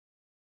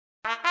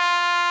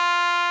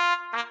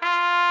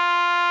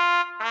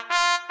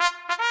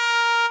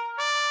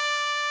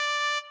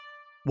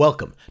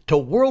Welcome to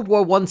World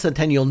War I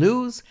Centennial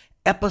News,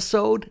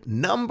 episode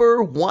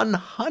number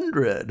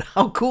 100.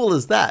 How cool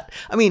is that?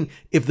 I mean,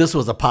 if this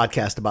was a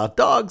podcast about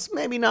dogs,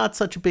 maybe not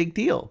such a big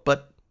deal,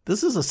 but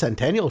this is a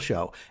centennial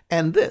show,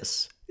 and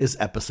this is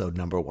episode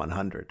number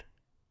 100.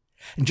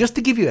 And just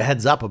to give you a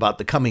heads up about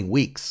the coming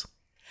weeks,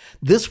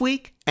 this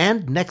week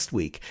and next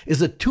week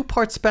is a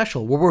two-part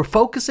special where we're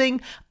focusing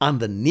on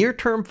the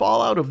near-term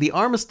fallout of the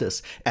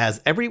armistice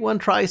as everyone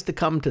tries to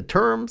come to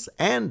terms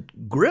and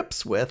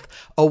grips with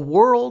a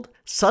world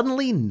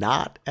suddenly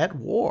not at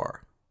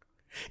war.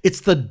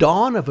 It's the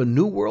dawn of a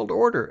new world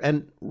order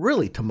and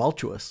really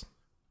tumultuous.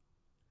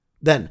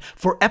 Then,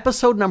 for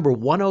episode number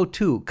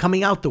 102,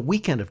 coming out the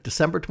weekend of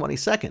December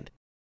 22nd,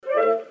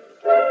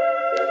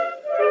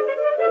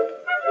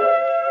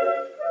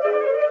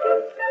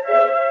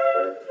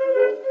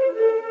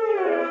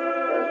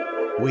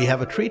 we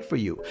have a treat for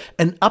you,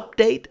 an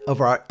update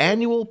of our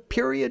annual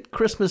period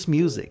Christmas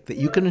music that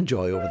you can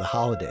enjoy over the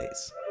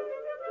holidays.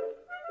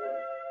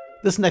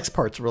 This next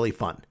part's really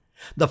fun.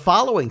 The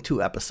following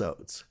two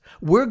episodes,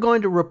 we're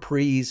going to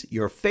reprise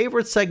your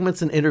favorite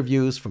segments and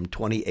interviews from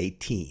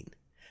 2018.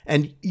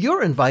 And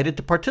you're invited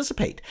to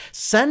participate.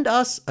 Send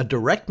us a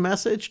direct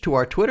message to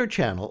our Twitter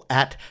channel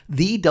at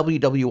the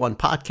WW1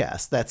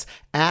 Podcast. That's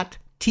at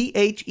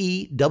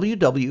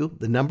THEWW,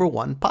 the number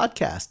one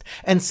podcast,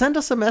 and send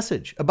us a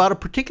message about a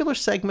particular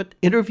segment,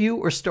 interview,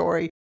 or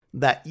story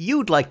that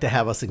you'd like to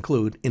have us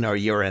include in our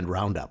year-end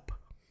roundup.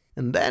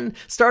 And then,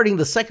 starting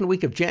the second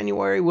week of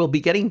January, we'll be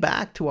getting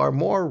back to our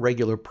more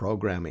regular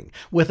programming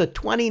with a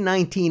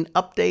 2019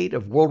 update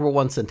of World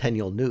War I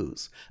Centennial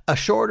News, a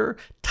shorter,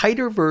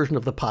 tighter version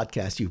of the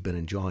podcast you've been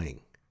enjoying.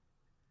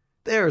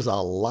 There's a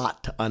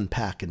lot to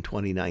unpack in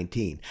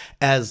 2019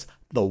 as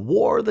the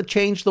war that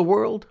changed the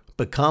world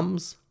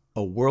becomes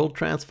a world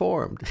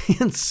transformed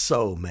in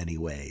so many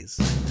ways.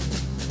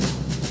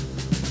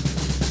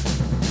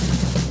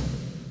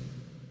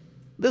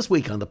 This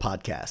week on the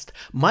podcast,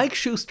 Mike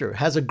Schuster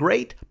has a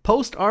great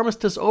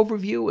post-armistice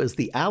overview as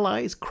the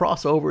Allies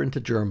cross over into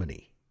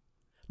Germany.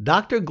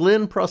 Dr.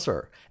 Glyn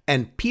Prosser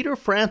and Peter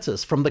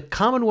Francis from the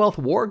Commonwealth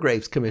War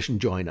Graves Commission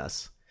join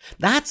us.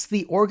 That's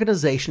the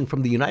organization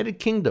from the United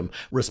Kingdom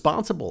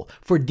responsible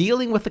for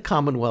dealing with the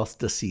Commonwealth's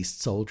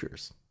deceased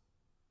soldiers.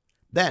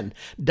 Then,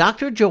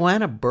 Dr.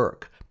 Joanna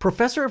Burke,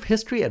 professor of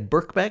history at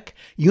Birkbeck,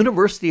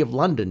 University of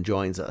London,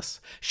 joins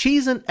us.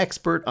 She's an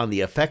expert on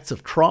the effects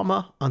of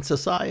trauma on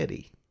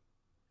society.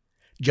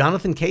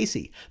 Jonathan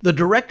Casey, the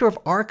director of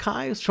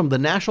archives from the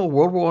National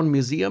World War I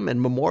Museum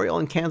and Memorial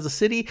in Kansas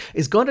City,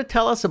 is going to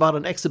tell us about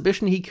an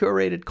exhibition he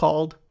curated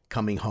called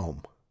Coming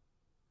Home.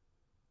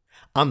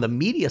 On the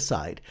media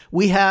side,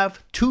 we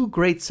have two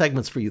great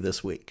segments for you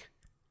this week.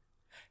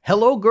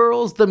 Hello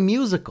Girls, the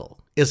musical,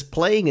 is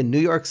playing in New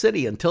York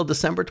City until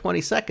December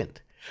 22nd.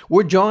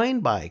 We're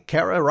joined by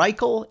Kara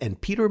Reichel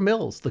and Peter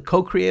Mills, the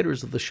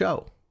co-creators of the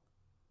show.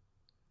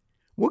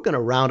 We're going to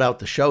round out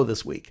the show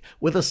this week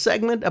with a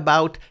segment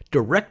about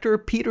director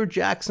Peter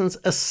Jackson's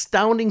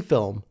astounding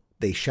film,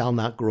 They Shall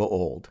Not Grow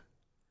Old.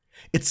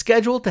 It's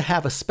scheduled to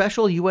have a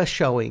special U.S.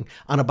 showing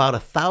on about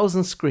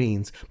 1,000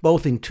 screens,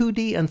 both in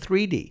 2D and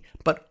 3D,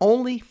 but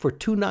only for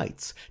 2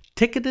 nights,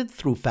 ticketed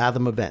through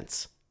Fathom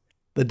Events.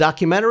 The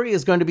documentary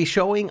is going to be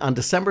showing on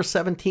December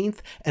 17th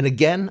and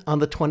again on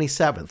the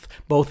 27th,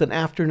 both an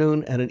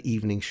afternoon and an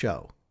evening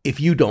show. If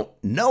you don't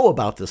know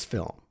about this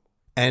film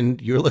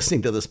and you're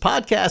listening to this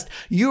podcast,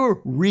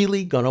 you're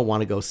really going to want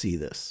to go see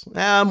this.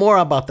 More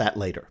about that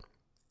later.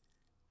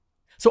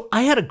 So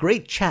I had a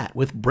great chat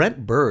with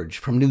Brent Burge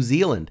from New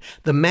Zealand,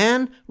 the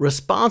man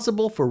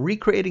responsible for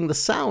recreating the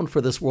sound for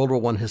this World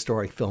War I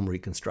historic film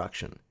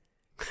reconstruction.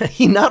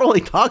 He not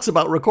only talks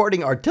about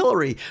recording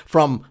artillery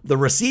from the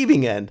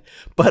receiving end,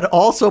 but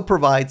also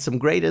provides some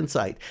great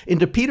insight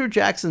into Peter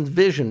Jackson's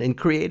vision in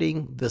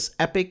creating this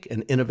epic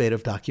and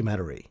innovative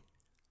documentary.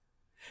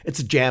 It's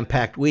a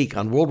jam-packed week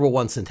on World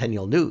War I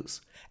Centennial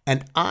News,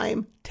 and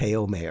I'm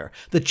Theo Mayer,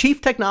 the Chief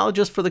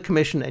Technologist for the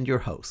Commission and your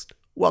host.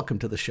 Welcome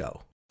to the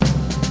show.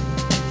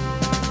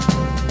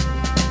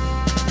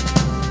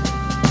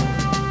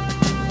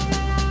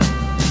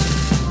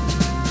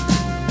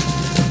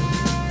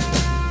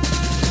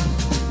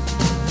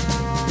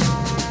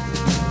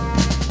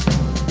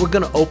 We're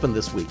going to open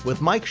this week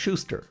with Mike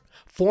Schuster,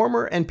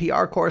 former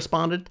NPR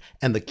correspondent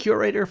and the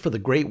curator for the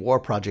Great War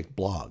Project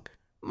blog.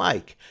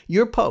 Mike,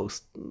 your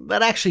post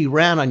that actually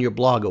ran on your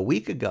blog a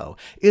week ago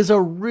is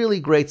a really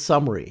great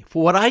summary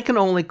for what I can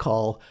only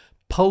call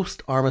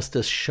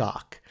post-armistice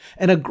shock,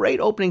 and a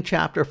great opening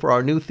chapter for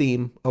our new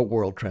theme, A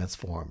World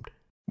Transformed.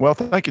 Well,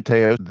 thank you,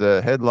 Theo.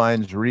 The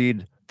headlines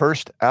read,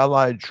 First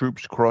Allied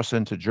troops cross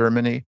into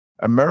Germany.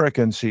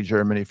 Americans see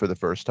Germany for the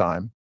first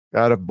time.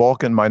 Out of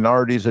Balkan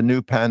minorities, a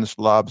new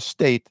pan-Slav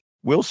state,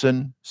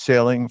 Wilson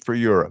sailing for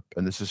Europe.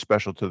 And this is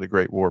special to the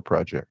Great War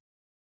Project.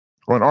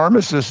 On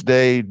Armistice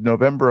Day,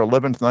 November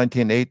 11th,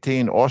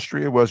 1918,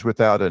 Austria was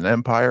without an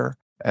empire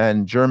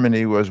and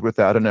Germany was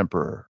without an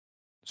emperor.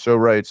 So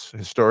writes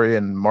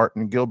historian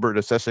Martin Gilbert,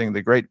 assessing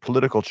the great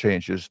political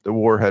changes the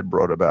war had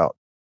brought about.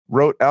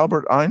 Wrote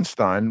Albert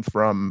Einstein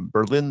from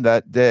Berlin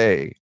that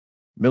day,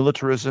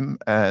 militarism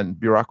and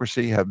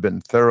bureaucracy have been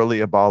thoroughly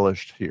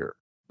abolished here.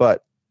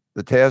 But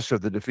the tasks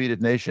of the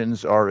defeated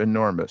nations are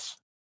enormous.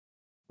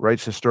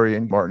 Writes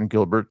historian Martin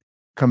Gilbert,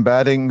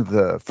 combating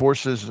the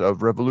forces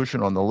of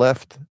revolution on the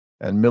left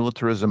and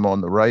militarism on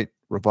the right,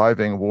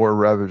 reviving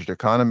war-ravaged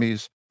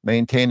economies,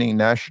 maintaining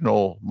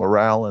national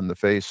morale in the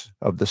face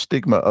of the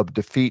stigma of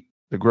defeat,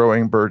 the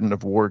growing burden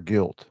of war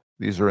guilt.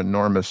 These are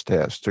enormous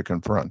tasks to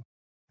confront.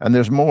 And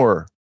there's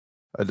more.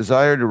 A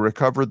desire to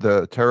recover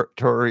the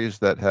territories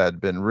that had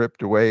been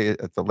ripped away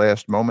at the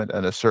last moment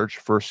and a search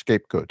for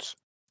scapegoats.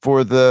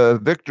 For the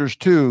victors,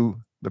 too,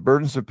 the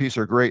burdens of peace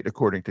are great,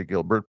 according to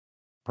Gilbert.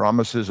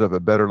 Promises of a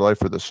better life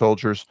for the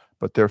soldiers,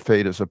 but their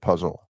fate is a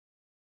puzzle.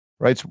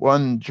 Writes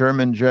one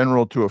German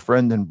general to a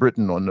friend in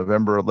Britain on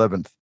November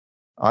 11th.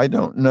 I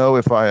don't know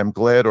if I am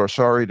glad or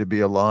sorry to be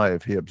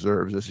alive, he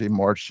observes as he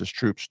marched his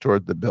troops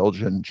toward the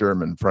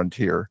Belgian-German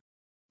frontier.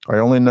 I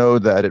only know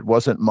that it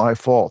wasn't my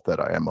fault that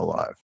I am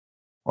alive.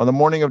 On the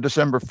morning of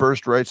December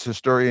 1st, writes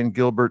historian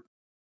Gilbert,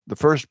 the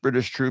first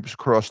British troops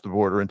crossed the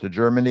border into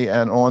Germany,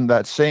 and on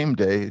that same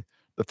day,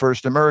 the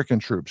first American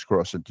troops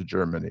crossed into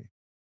Germany.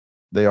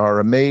 They are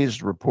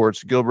amazed,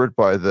 reports Gilbert,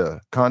 by the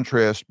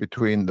contrast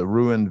between the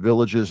ruined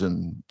villages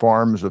and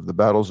farms of the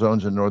battle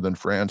zones in northern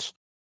France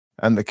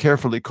and the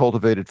carefully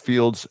cultivated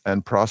fields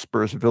and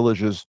prosperous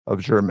villages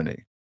of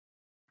Germany.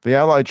 The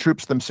Allied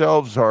troops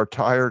themselves are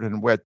tired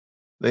and wet.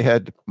 They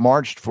had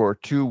marched for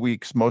 2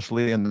 weeks,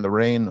 mostly in the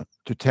rain,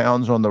 to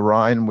towns on the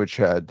Rhine which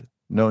had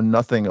known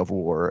nothing of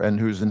war and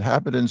whose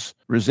inhabitants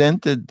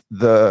resented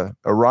the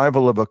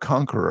arrival of a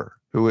conqueror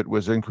who it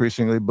was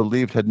increasingly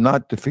believed had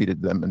not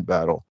defeated them in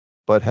battle,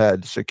 but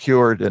had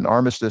secured an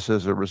armistice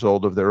as a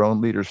result of their own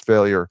leader's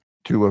failure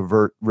to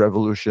avert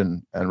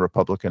revolution and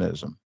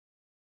republicanism.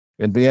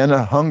 In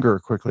Vienna, hunger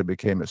quickly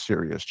became a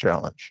serious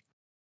challenge.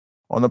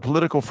 On the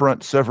political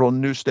front, several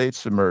new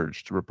states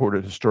emerged,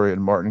 reported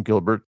historian Martin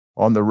Gilbert,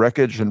 on the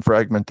wreckage and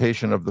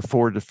fragmentation of the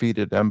four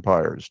defeated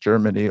empires,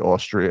 Germany,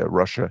 Austria,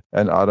 Russia,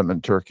 and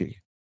Ottoman Turkey.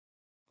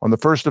 On the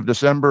 1st of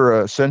December,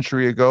 a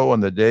century ago,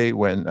 on the day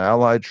when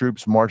Allied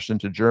troops marched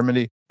into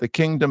Germany, the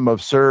kingdom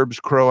of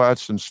Serbs,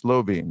 Croats, and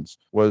Slovenes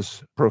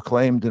was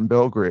proclaimed in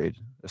Belgrade.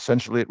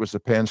 Essentially, it was a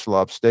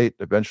pan-Slav state,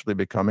 eventually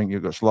becoming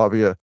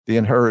Yugoslavia, the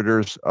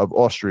inheritors of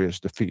Austria's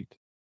defeat.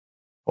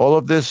 All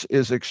of this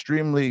is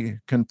extremely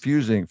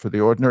confusing for the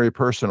ordinary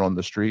person on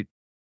the street.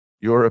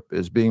 Europe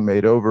is being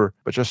made over,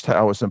 but just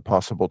how is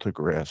impossible to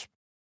grasp.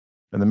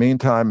 In the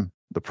meantime,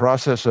 the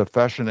process of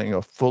fashioning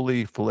a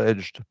fully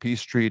fledged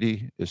peace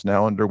treaty is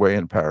now underway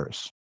in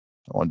Paris.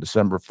 On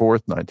December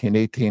 4th,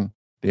 1918,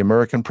 the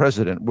American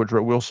president,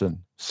 Woodrow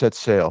Wilson, set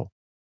sail.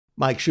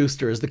 Mike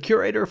Schuster is the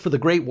curator for the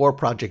Great War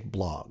Project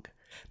blog.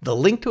 The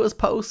link to his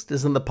post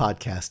is in the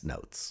podcast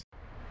notes.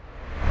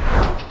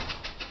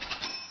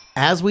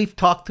 As we've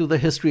talked through the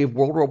history of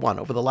World War I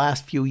over the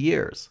last few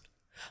years,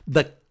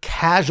 the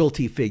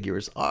casualty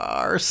figures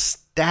are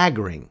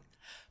staggering.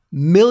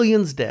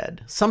 Millions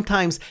dead,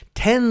 sometimes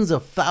tens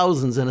of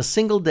thousands in a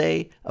single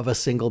day of a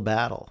single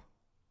battle.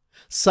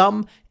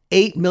 Some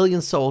 8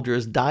 million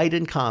soldiers died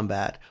in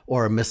combat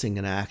or are missing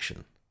in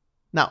action.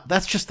 Now,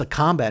 that's just the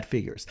combat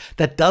figures.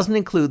 That doesn't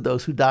include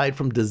those who died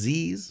from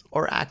disease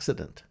or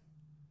accident.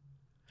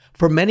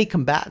 For many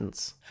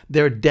combatants,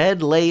 their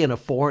dead lay in a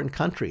foreign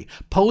country,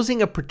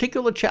 posing a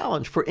particular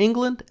challenge for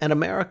England and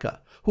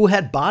America, who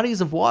had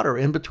bodies of water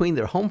in between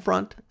their home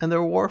front and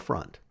their war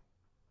front.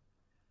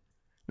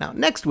 Now,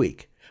 next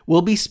week,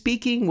 we'll be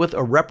speaking with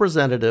a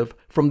representative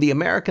from the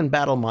American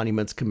Battle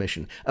Monuments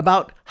Commission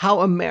about how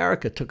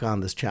America took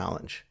on this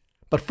challenge.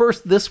 But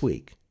first, this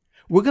week,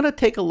 we're going to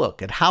take a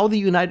look at how the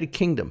United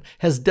Kingdom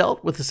has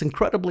dealt with this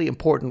incredibly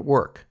important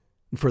work.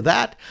 And for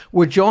that,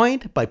 we're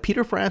joined by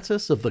Peter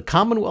Francis of the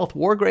Commonwealth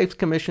War Graves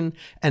Commission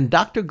and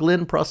Dr.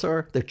 Glyn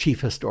Prosser, their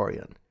chief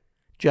historian.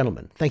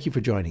 Gentlemen, thank you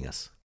for joining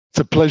us. It's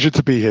a pleasure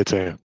to be here,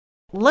 Teo.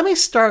 Let me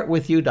start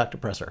with you, Dr.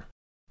 Prosser.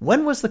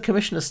 When was the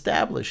commission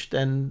established,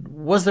 and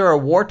was there a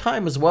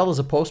wartime as well as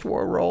a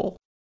post-war role?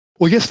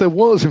 Well, yes, there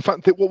was. In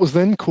fact, what was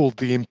then called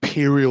the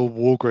Imperial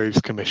War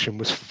Graves Commission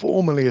was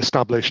formally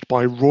established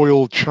by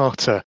Royal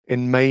Charter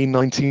in May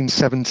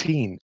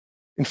 1917.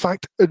 In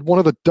fact, at one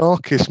of the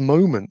darkest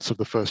moments of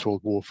the First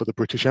World War for the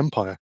British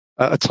Empire,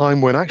 at a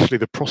time when actually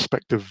the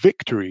prospect of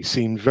victory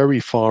seemed very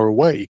far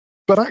away.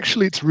 But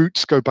actually its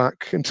roots go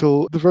back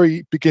until the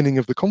very beginning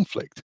of the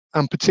conflict,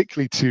 and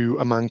particularly to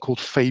a man called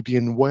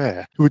Fabian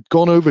Ware, who had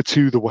gone over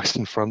to the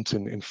Western Front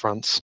in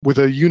France with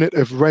a unit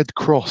of Red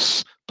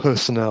Cross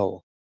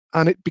personnel.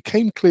 And it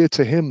became clear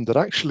to him that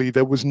actually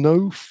there was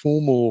no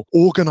formal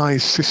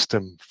organized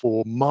system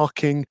for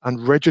marking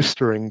and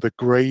registering the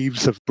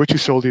graves of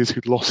British soldiers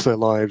who'd lost their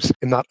lives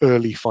in that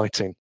early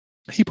fighting.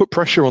 He put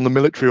pressure on the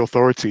military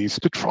authorities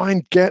to try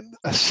and get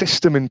a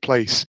system in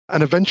place.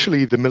 And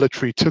eventually the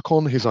military took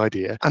on his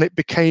idea and it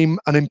became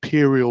an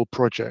imperial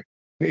project.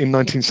 In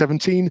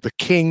 1917, the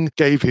king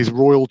gave his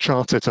royal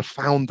charter to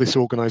found this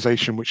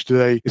organization, which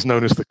today is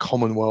known as the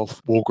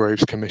Commonwealth War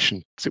Graves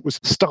Commission. It was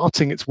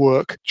starting its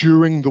work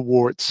during the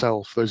war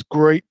itself, those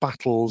great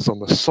battles on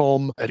the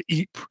Somme, at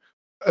Ypres.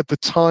 At the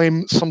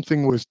time,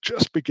 something was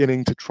just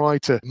beginning to try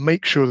to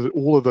make sure that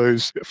all of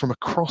those from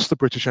across the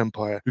British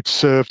Empire who'd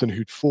served and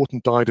who'd fought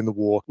and died in the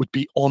war would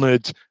be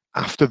honored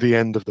after the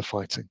end of the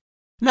fighting.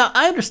 Now,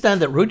 I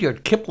understand that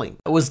Rudyard Kipling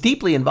was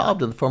deeply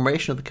involved in the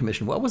formation of the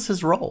commission. What was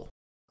his role?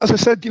 As I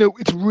said,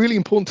 it's really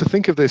important to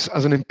think of this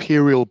as an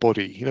imperial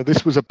body.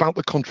 This was about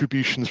the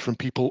contributions from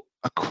people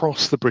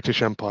across the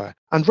British Empire.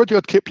 And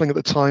Rudyard Kipling at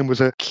the time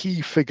was a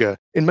key figure,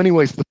 in many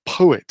ways the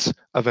poet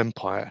of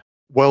empire,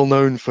 well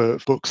known for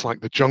books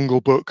like The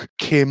Jungle Book,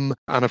 Kim,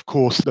 and of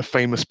course the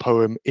famous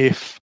poem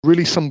If,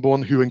 really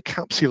someone who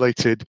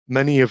encapsulated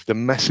many of the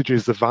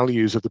messages, the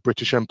values of the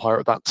British Empire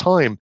at that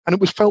time. And it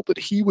was felt that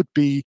he would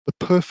be the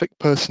perfect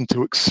person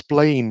to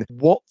explain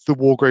what the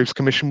War Graves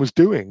Commission was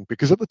doing,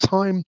 because at the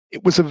time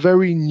it was a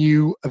very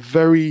new, a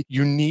very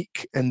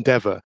unique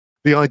endeavor.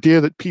 The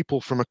idea that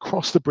people from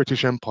across the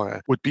British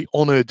Empire would be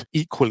honored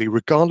equally,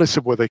 regardless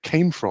of where they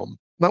came from.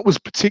 That was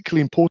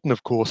particularly important,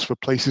 of course, for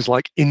places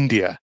like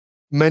India.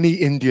 Many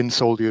Indian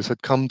soldiers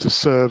had come to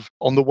serve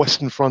on the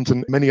Western Front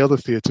and many other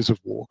theatres of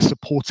war,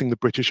 supporting the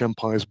British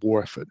Empire's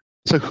war effort.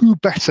 So who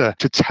better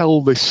to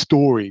tell this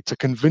story, to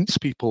convince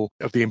people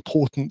of the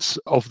importance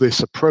of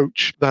this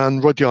approach than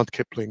Rudyard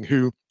Kipling,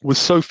 who was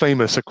so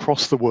famous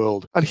across the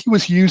world. And he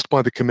was used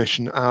by the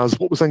commission as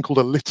what was then called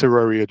a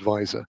literary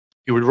advisor.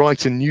 He would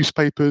write in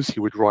newspapers, he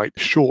would write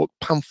short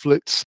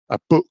pamphlets,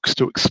 books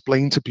to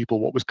explain to people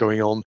what was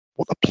going on,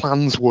 what the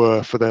plans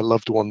were for their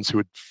loved ones who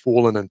had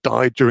fallen and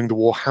died during the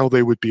war, how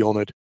they would be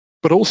honored.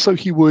 But also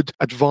he would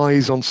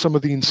advise on some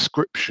of the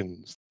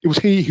inscriptions. It was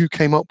he who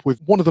came up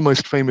with one of the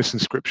most famous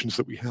inscriptions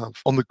that we have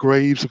on the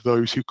graves of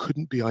those who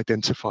couldn't be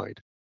identified.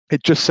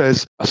 It just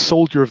says, "A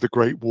soldier of the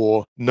Great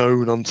War,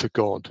 known unto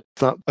God."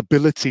 That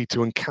ability to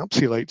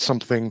encapsulate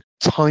something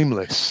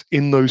timeless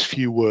in those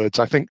few words,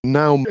 I think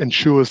now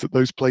ensures that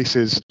those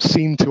places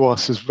seem to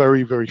us as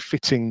very, very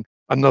fitting.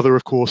 Another,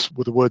 of course,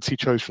 were the words he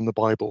chose from the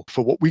Bible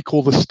for what we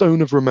call the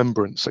Stone of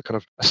Remembrance, a kind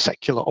of a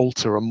secular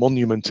altar, a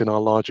monument in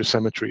our larger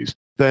cemeteries.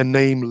 Their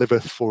name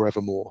liveth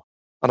forevermore.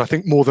 And I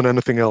think more than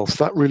anything else,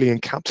 that really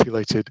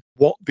encapsulated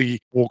what the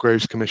War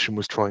Graves Commission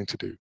was trying to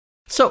do.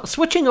 So,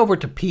 switching over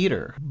to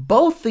Peter,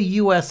 both the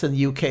US and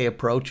UK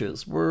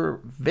approaches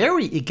were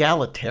very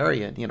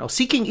egalitarian,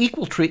 seeking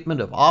equal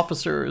treatment of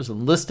officers,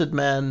 enlisted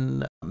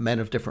men, men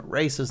of different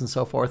races, and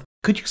so forth.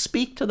 Could you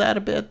speak to that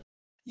a bit?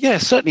 Yeah,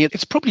 certainly.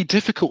 It's probably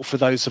difficult for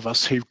those of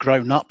us who've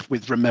grown up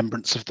with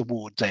remembrance of the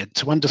war dead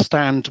to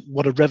understand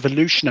what a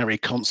revolutionary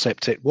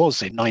concept it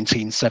was in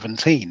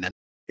 1917.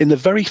 In the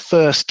very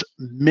first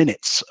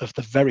minutes of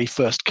the very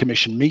first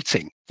commission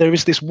meeting, there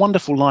is this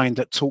wonderful line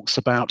that talks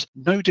about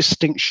no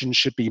distinction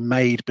should be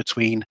made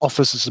between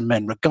officers and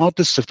men,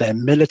 regardless of their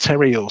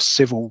military or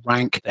civil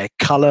rank, their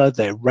colour,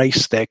 their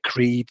race, their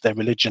creed, their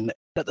religion.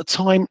 At the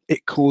time,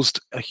 it caused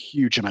a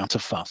huge amount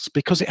of fuss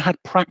because it had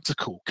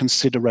practical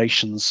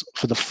considerations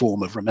for the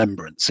form of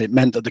remembrance. It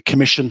meant that the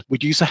commission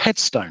would use a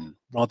headstone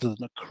rather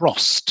than a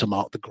cross to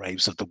mark the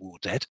graves of the war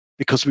dead,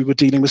 because we were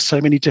dealing with so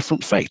many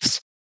different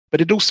faiths. But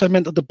it also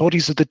meant that the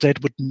bodies of the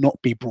dead would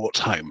not be brought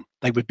home.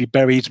 They would be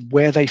buried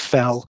where they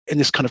fell, in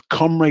this kind of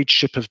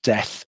comradeship of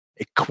death,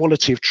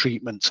 equality of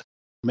treatment.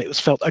 It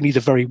was felt only the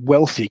very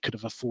wealthy could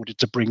have afforded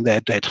to bring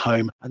their dead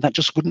home, and that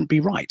just wouldn't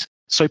be right.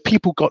 So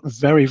people got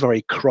very,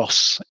 very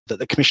cross that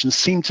the commission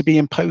seemed to be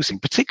imposing,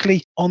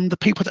 particularly on the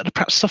people that had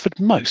perhaps suffered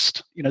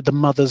most, the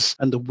mothers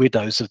and the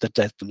widows of the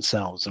dead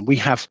themselves. And we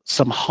have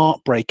some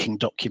heartbreaking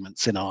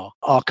documents in our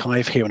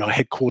archive here in our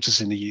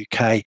headquarters in the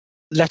UK.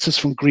 Letters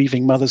from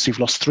grieving mothers who've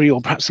lost 3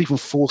 or perhaps even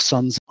 4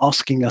 sons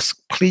asking us,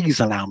 "Please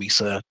allow me,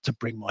 sir, to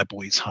bring my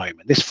boys home."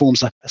 And this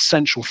forms a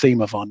central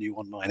theme of our new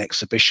online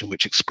exhibition,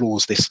 which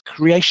explores this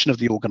creation of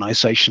the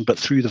organisation, but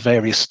through the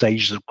various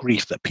stages of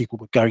grief that people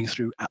were going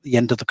through at the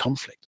end of the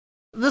conflict.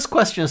 This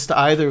question is to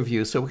either of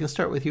you, so we can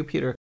start with you,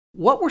 Peter.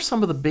 What were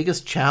some of the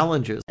biggest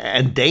challenges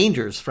and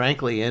dangers,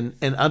 frankly, in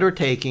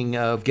undertaking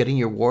of getting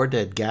your war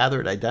dead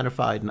gathered,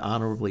 identified, and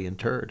honorably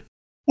interred?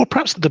 Well,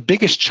 perhaps the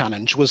biggest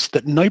challenge was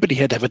that nobody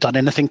had ever done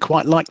anything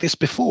quite like this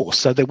before.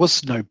 So there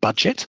was no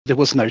budget, there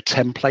was no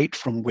template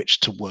from which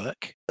to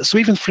work. So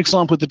even, for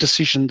example, the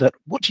decision that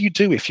what do you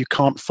do if you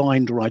can't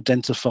find or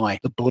identify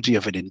the body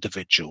of an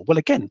individual? Well,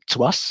 again,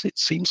 to us, it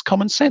seems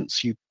common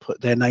sense. You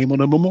put their name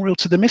on a memorial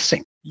to the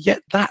missing.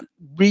 Yet that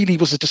really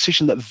was a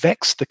decision that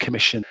vexed the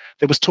commission.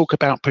 There was talk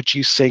about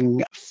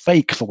producing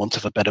fake, for want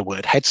of a better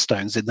word,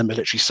 headstones in the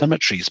military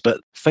cemeteries,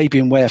 but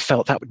Fabian Ware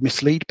felt that would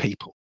mislead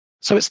people.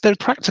 So it's the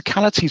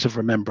practicalities of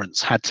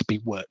remembrance had to be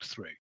worked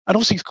through. And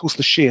also, of course,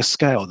 the sheer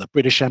scale. The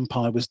British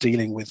Empire was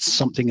dealing with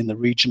something in the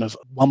region of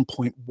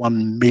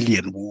 1.1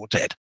 million war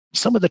dead.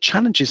 Some of the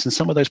challenges in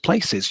some of those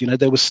places,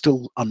 there was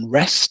still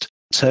unrest.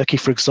 Turkey,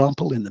 for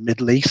example, in the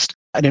Middle East.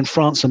 And in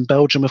France and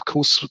Belgium, of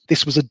course,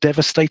 this was a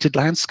devastated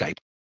landscape.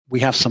 We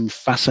have some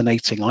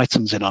fascinating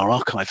items in our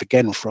archive,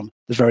 again, from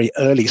the very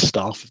early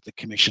staff of the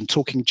Commission,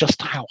 talking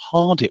just how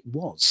hard it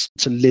was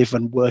to live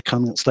and work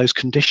amongst those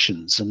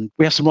conditions. And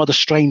we have some rather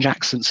strange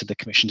accents in the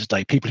Commission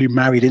today, people who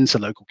married into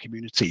local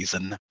communities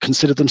and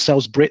consider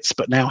themselves Brits,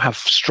 but now have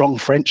strong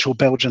French or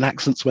Belgian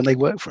accents when they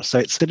work for us. So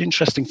it's an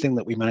interesting thing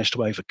that we managed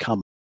to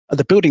overcome. And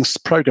the buildings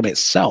program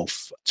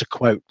itself, to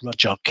quote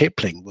Rudyard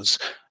Kipling, was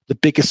the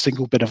biggest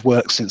single bit of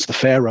work since the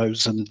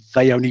pharaohs, and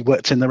they only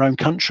worked in their own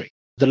country.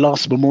 The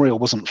last memorial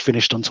wasn't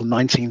finished until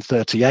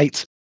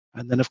 1938.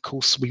 And then, of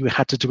course, we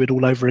had to do it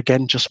all over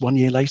again just 1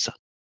 year later.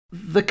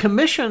 The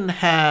Commission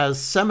has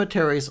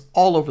cemeteries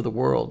all over the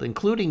world,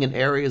 including in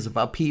areas of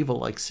upheaval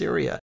like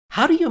Syria.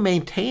 How do you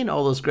maintain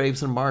all those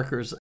graves and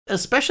markers,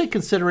 especially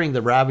considering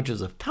the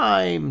ravages of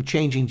time,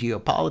 changing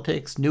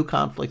geopolitics, new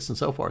conflicts, and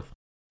so forth?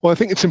 Well, I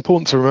think it's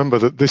important to remember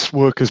that this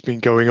work has been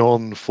going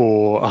on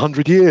for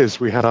 100 years.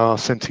 We had our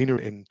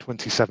centenary in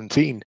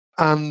 2017.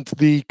 And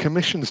the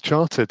Commission's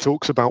charter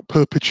talks about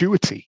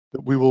perpetuity,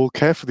 that we will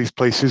care for these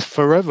places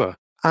forever.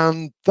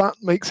 And that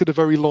makes it a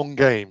very long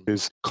game.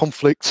 There's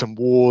conflicts and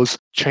wars,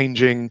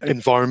 changing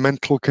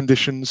environmental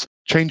conditions,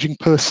 changing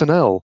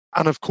personnel,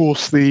 and of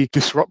course the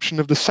disruption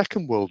of the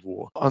Second World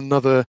War,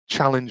 another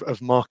challenge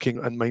of marking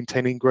and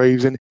maintaining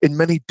graves in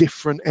many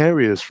different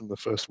areas from the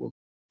First World War.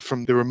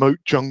 From the remote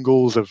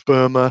jungles of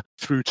Burma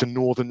through to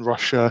northern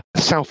Russia,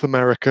 South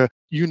America,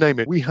 you name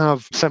it. We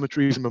have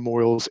cemeteries and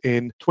memorials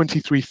in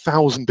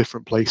 23,000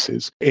 different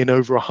places in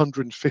over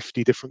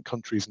 150 different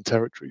countries and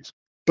territories.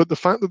 But the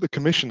fact that the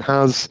Commission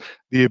has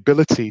the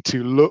ability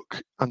to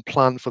look and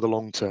plan for the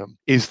long term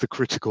is the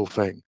critical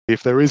thing.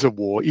 If there is a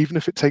war, even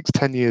if it takes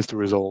 10 years to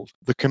resolve,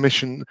 the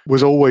Commission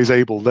was always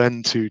able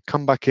then to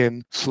come back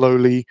in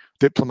slowly,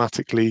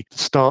 diplomatically,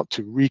 start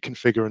to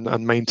reconfigure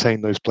and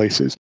maintain those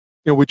places.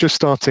 We're just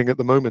starting at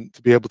the moment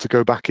to be able to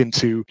go back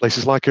into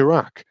places like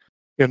Iraq.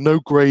 No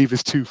grave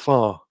is too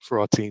far for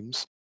our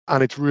teams.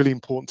 And it's really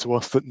important to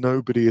us that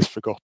nobody is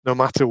forgotten, no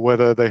matter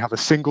whether they have a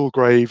single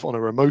grave on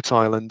a remote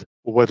island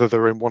or whether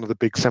they're in one of the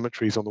big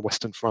cemeteries on the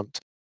Western Front.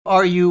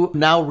 Are you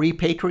now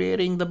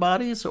repatriating the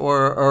bodies,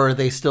 or are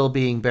they still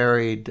being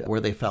buried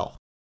where they fell?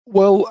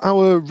 Well,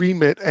 our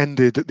remit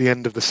ended at the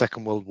end of the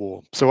Second World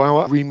War. So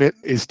our remit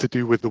is to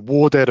do with the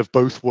war dead of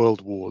both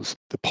world wars.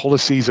 The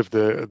policies of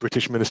the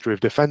British Ministry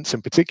of Defence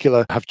in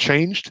particular have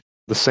changed.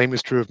 The same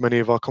is true of many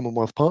of our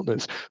Commonwealth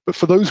partners. But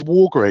for those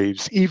war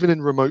graves, even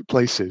in remote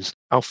places,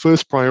 our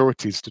first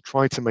priority is to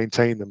try to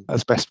maintain them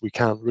as best we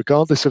can,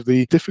 regardless of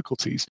the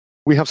difficulties.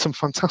 We have some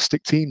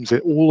fantastic teams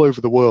all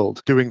over the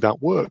world doing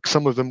that work.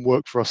 Some of them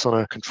work for us on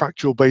a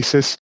contractual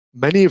basis.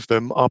 Many of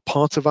them are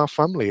part of our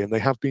family, and they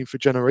have been for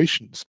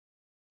generations.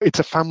 It's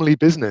a family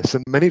business,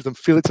 and many of them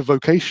feel it's a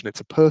vocation.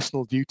 It's a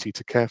personal duty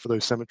to care for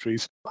those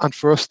cemeteries. And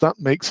for us, that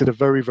makes it a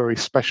very, very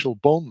special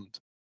bond.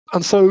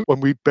 And so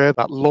when we bear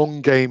that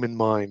long game in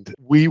mind,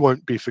 we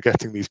won't be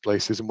forgetting these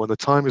places. And when the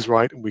time is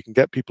right and we can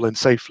get people in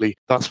safely,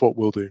 that's what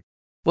we'll do.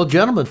 Well,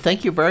 gentlemen,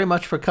 thank you very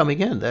much for coming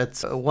in.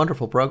 That's a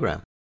wonderful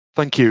program.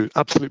 Thank you.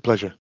 Absolute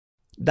pleasure.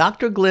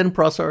 Dr. Glyn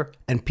Prosser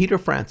and Peter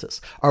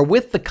Francis are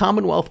with the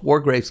Commonwealth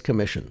War Graves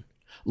Commission.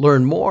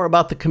 Learn more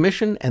about the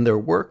Commission and their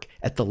work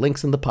at the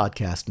links in the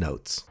podcast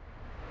notes.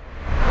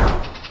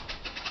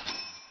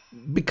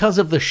 Because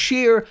of the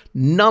sheer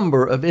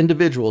number of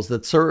individuals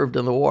that served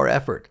in the war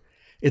effort,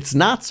 it's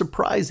not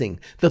surprising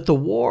that the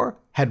war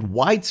had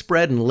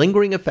widespread and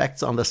lingering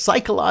effects on the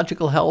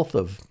psychological health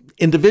of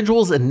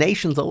individuals and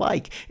nations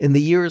alike in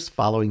the years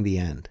following the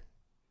end.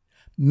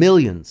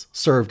 Millions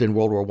served in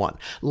World War I,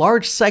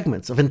 large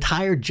segments of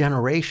entire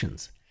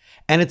generations,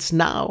 and it's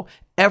now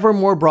ever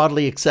more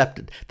broadly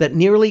accepted that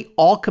nearly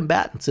all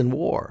combatants in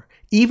war,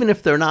 even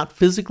if they're not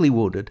physically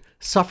wounded,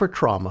 suffer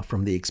trauma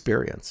from the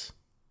experience.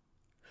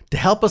 To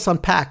help us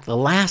unpack the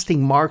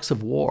lasting marks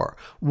of war,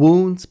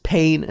 wounds,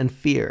 pain, and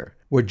fear,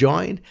 we're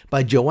joined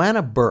by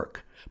Joanna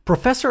Burke,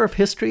 professor of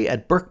history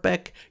at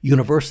Birkbeck,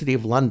 University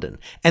of London,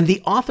 and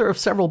the author of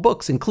several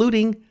books,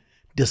 including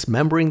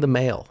Dismembering the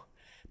Male,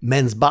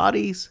 Men's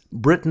Bodies,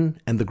 Britain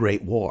and the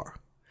Great War,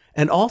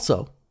 and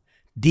also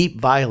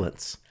Deep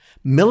Violence,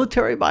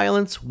 Military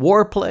Violence,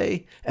 War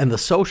Play, and the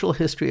Social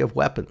History of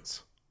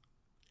Weapons.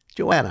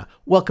 Joanna,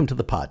 welcome to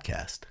the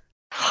podcast.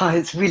 Hi,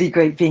 it's really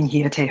great being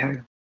here,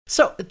 Teho.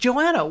 So,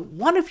 Joanna,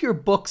 one of your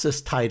books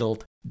is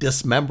titled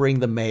Dismembering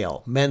the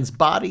Male, Men's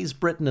Bodies,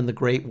 Britain and the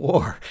Great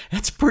War.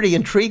 That's pretty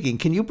intriguing.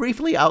 Can you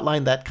briefly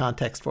outline that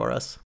context for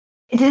us?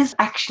 It is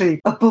actually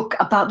a book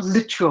about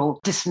literal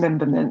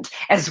dismemberment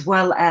as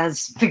well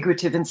as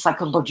figurative and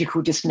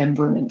psychological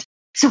dismemberment.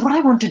 So what I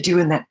want to do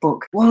in that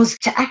book was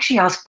to actually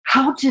ask,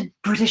 how did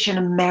British and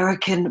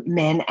American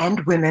men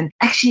and women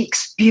actually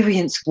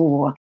experience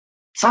war?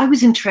 So I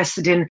was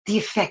interested in the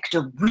effect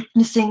of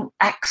witnessing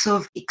acts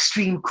of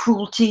extreme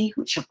cruelty,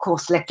 which of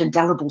course left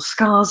indelible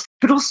scars,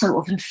 but also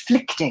of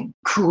inflicting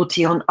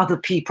cruelty on other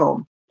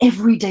people.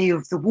 Every day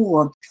of the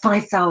war,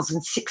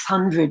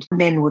 5,600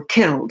 men were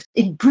killed.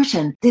 In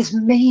Britain, there's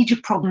major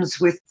problems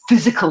with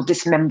physical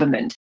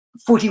dismemberment.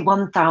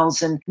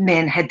 41,000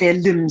 men had their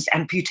limbs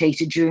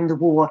amputated during the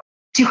war.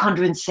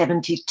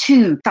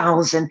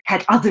 272,000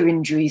 had other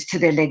injuries to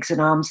their legs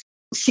and arms.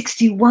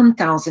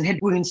 61,000 had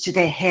wounds to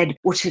their head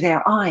or to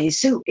their eyes.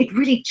 So it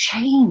really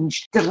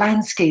changed the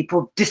landscape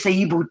of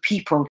disabled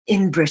people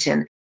in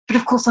Britain. But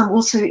of course, I'm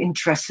also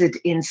interested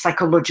in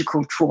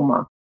psychological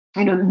trauma.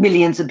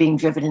 Millions are being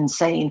driven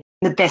insane.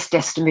 The best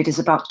estimate is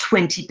about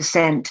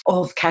 20%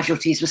 of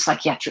casualties were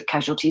psychiatric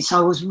casualties. So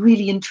I was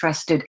really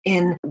interested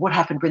in what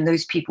happened when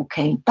those people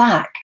came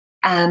back.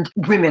 And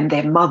women,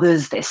 their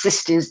mothers, their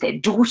sisters, their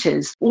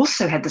daughters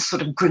also had this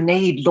sort of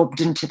grenade lobbed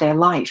into their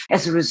life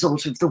as a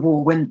result of the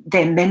war when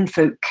their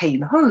menfolk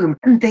came home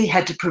and they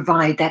had to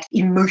provide that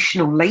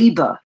emotional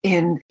labor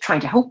in trying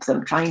to help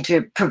them, trying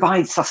to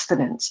provide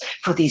sustenance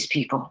for these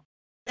people.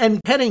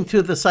 And heading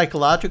to the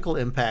psychological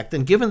impact,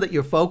 and given that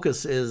your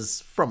focus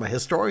is from a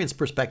historian's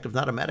perspective,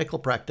 not a medical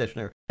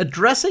practitioner,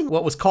 addressing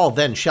what was called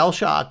then shell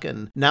shock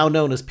and now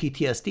known as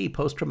PTSD,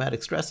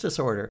 post-traumatic stress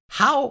disorder,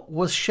 how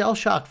was shell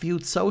shock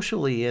viewed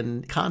socially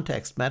in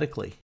context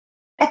medically?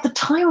 At the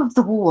time of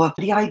the war,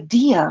 the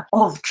idea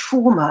of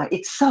trauma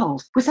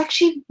itself was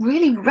actually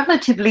really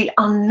relatively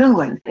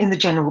unknown in the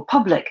general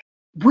public.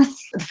 With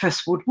the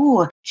First World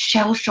War,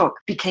 shell shock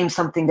became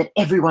something that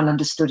everyone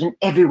understood and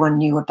everyone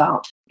knew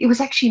about. It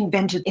was actually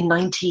invented in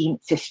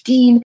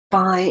 1915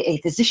 by a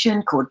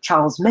physician called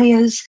Charles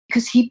Mayers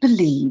because he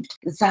believed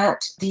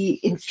that the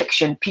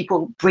infliction,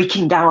 people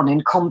breaking down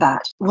in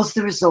combat, was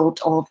the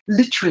result of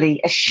literally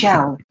a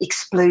shell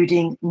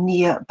exploding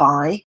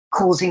nearby,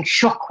 causing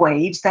shock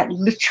waves that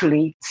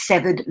literally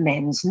severed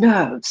men's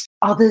nerves.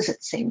 Others at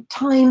the same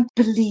time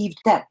believed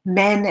that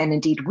men and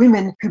indeed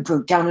women who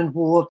broke down in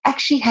war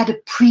actually had a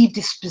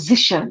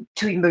predisposition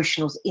to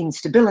emotional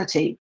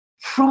instability.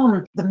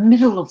 From the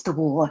middle of the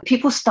war,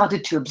 people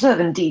started to observe,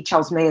 indeed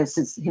Charles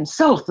Mayers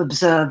himself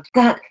observed,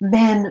 that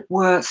men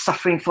were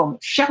suffering from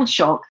shell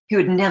shock who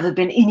had never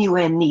been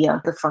anywhere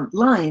near the front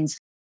lines.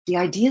 The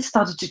idea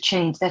started to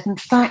change that, in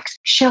fact,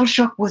 shell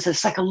shock was a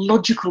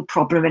psychological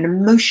problem, an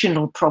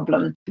emotional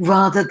problem,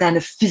 rather than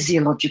a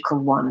physiological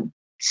one.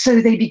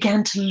 So they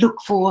began to look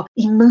for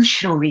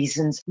emotional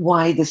reasons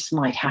why this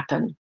might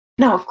happen.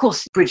 Now, of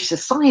course, British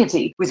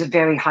society was a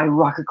very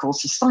hierarchical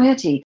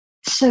society.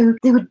 So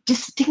there were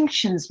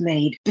distinctions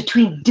made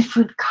between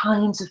different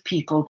kinds of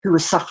people who were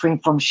suffering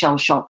from shell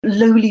shock.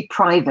 Lowly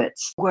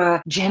privates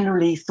were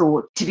generally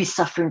thought to be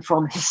suffering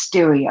from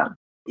hysteria,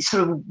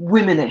 sort of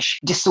womanish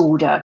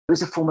disorder. It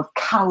was a form of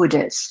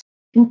cowardice.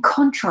 In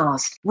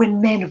contrast,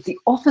 when men of the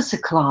officer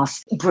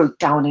class broke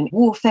down in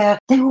warfare,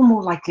 they were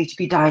more likely to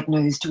be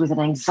diagnosed with an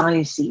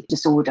anxiety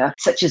disorder,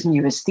 such as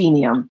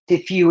neurasthenia.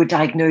 If you were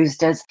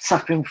diagnosed as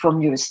suffering from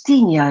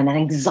neurasthenia, an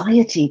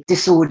anxiety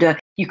disorder,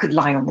 you could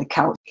lie on the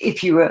couch.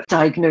 If you were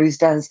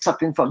diagnosed as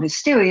suffering from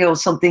hysteria or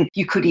something,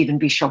 you could even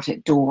be shot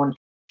at dawn.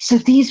 So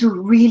these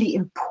were really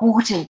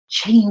important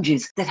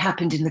changes that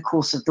happened in the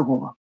course of the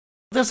war.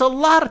 There's a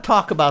lot of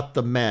talk about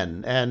the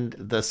men and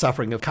the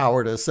suffering of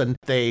cowardice, and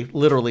they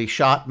literally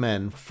shot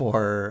men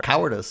for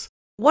cowardice.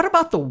 What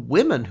about the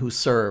women who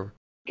served?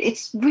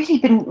 It's really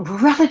been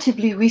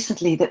relatively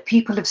recently that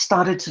people have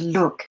started to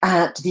look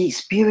at the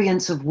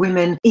experience of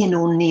women in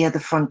or near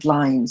the front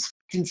lines.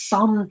 In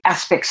some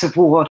aspects of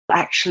war,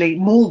 actually,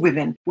 more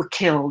women were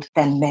killed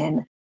than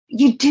men.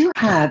 You do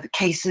have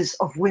cases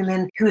of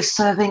women who are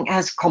serving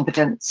as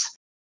combatants.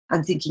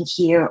 I'm thinking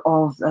here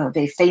of a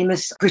very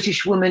famous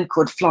British woman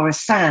called Flora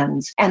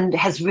Sands, and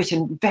has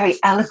written very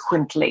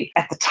eloquently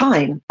at the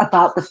time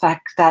about the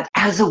fact that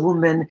as a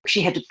woman,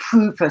 she had to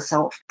prove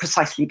herself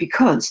precisely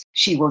because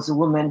she was a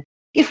woman.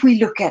 If we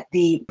look at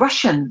the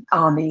Russian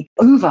army,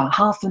 over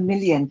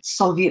 500,000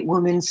 Soviet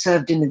women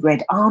served in the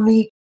Red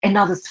Army.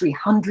 Another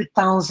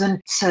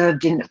 300,000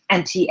 served in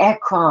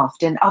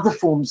anti-aircraft and other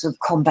forms of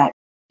combat.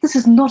 This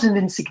is not an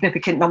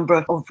insignificant number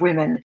of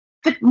women.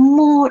 But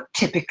more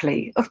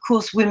typically, of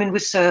course, women were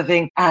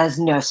serving as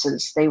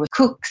nurses. They were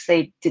cooks,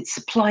 they did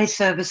supply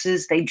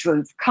services, they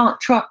drove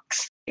cart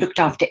trucks, looked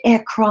after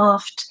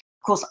aircraft.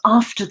 Of course,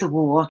 after the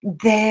war,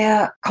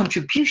 their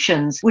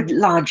contributions were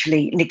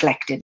largely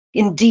neglected.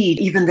 Indeed,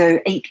 even though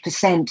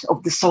 8%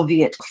 of the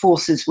Soviet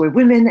forces were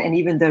women, and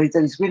even though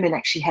those women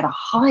actually had a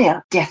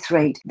higher death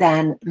rate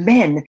than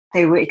men,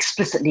 they were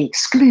explicitly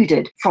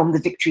excluded from the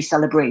victory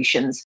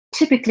celebrations.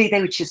 Typically,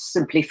 they were just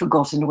simply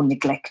forgotten or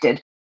neglected.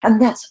 And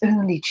that's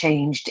only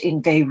changed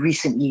in very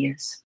recent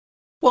years.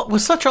 Well,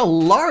 with such a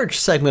large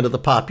segment of the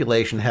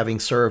population having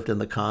served in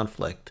the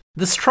conflict,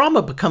 this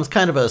trauma becomes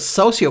kind of a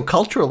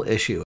socio-cultural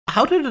issue.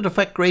 How did it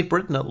affect Great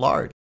Britain at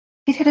large?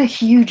 It had a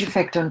huge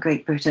effect on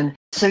Great Britain.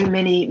 So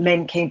many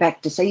men came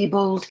back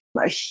disabled.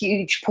 A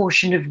huge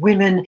portion of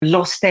women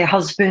lost their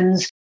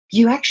husbands.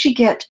 You actually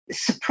get,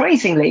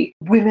 surprisingly,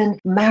 women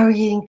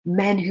marrying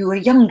men who are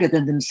younger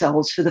than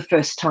themselves for the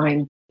first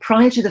time.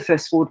 Prior to the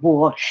First World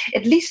War,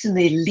 at least in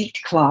the elite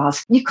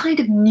class, you kind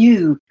of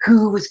knew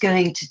who was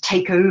going to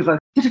take over.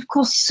 But of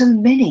course, so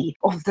many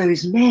of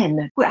those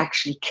men were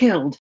actually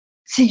killed.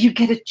 So you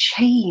get a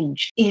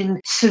change in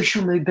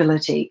social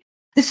mobility.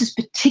 This is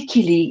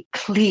particularly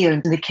clear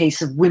in the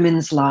case of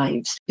women's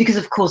lives, because,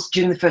 of course,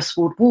 during the First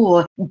World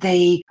War,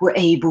 they were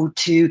able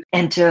to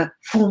enter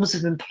forms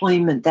of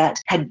employment that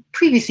had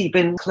previously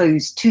been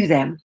closed to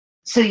them.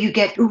 So you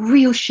get a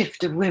real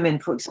shift of women,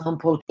 for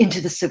example, into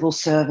the civil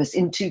service,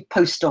 into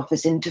post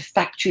office, into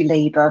factory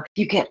labor.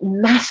 You get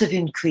massive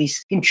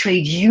increase in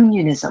trade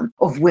unionism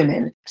of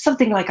women,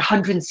 something like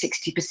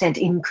 160%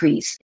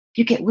 increase.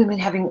 You get women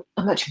having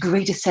a much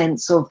greater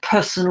sense of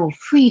personal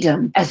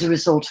freedom as a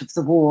result of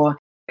the war.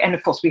 And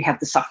of course, we have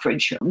the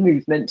suffrage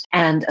movement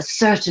and a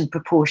certain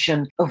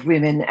proportion of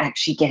women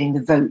actually getting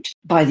the vote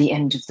by the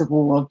end of the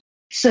war.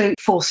 So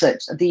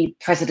Fawcett, the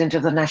president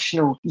of the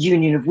National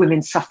Union of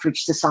Women's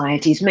Suffrage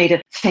Societies, made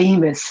a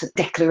famous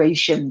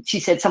declaration. She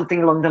said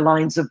something along the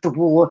lines of, the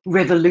war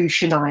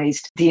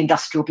revolutionized the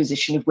industrial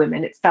position of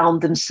women. It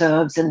found them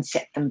serfs and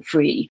set them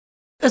free.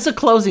 As a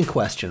closing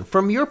question,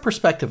 from your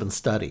perspective and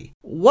study,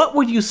 what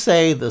would you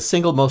say the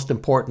single most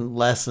important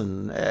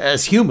lesson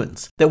as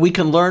humans that we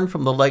can learn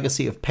from the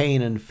legacy of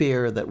pain and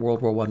fear that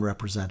World War I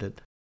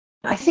represented?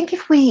 I think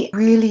if we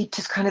really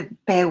just kind of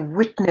bear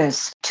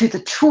witness to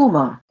the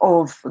trauma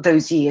of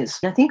those years,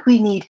 I think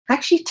we need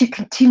actually to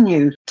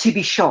continue to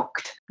be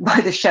shocked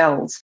by the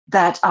shells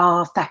that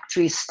our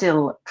factories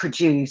still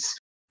produce.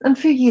 And a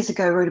few years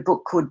ago, I wrote a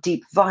book called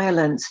Deep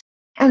Violence.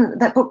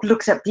 And that book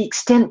looks at the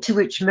extent to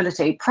which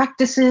military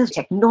practices,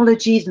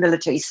 technologies,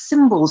 military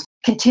symbols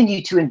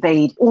continue to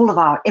invade all of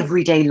our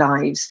everyday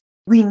lives.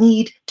 We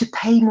need to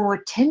pay more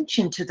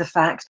attention to the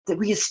fact that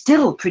we are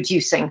still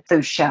producing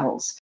those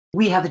shells.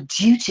 We have a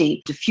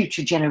duty to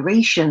future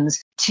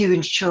generations to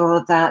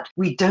ensure that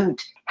we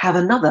don't have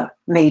another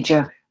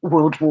major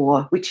world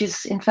war, which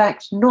is, in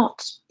fact,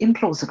 not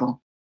implausible.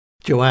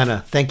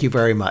 Joanna, thank you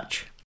very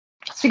much.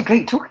 It's been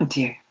great talking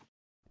to you.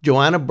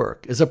 Joanna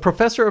Bourke is a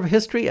professor of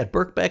history at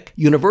Birkbeck,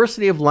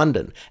 University of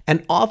London,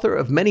 and author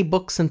of many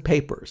books and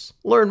papers.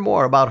 Learn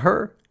more about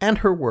her and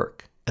her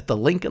work at the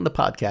link in the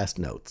podcast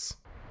notes.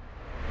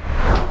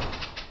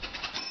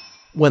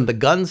 When the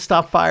guns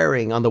stopped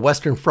firing on the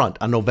Western Front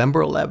on November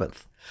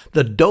 11th,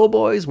 the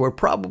doughboys were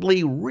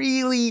probably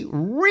really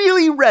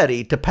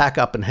ready to pack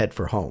up and head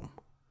for home.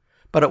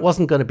 But it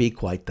wasn't going to be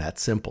quite that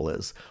simple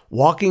as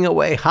walking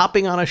away,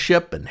 hopping on a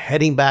ship, and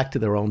heading back to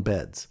their own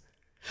beds.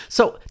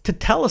 So, to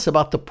tell us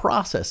about the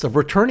process of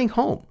returning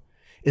home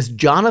is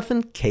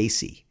Jonathan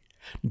Casey,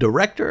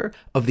 director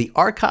of the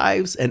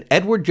Archives and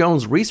Edward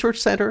Jones Research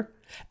Center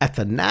at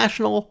the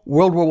National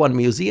World War I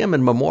Museum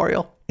and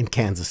Memorial in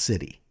Kansas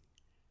City.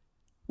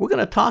 We're going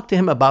to talk to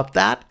him about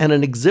that and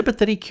an exhibit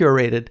that he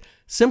curated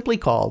simply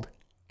called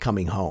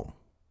Coming Home.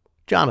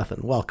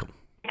 Jonathan, welcome.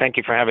 Thank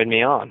you for having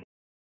me on.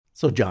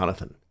 So,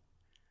 Jonathan,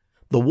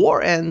 the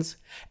war ends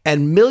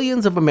and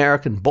millions of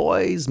American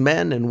boys,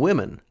 men, and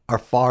women are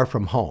far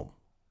from home.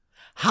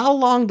 How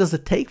long does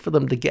it take for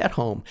them to get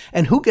home?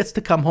 And who gets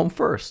to come home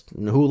first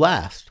and who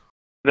last?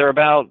 There are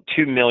about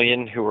 2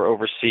 million who were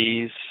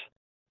overseas,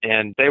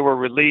 and they were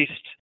released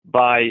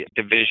by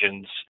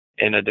divisions.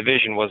 And a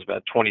division was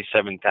about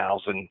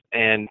 27,000.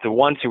 And the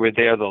ones who were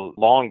there the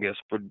longest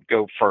would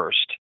go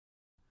first.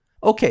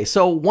 Okay,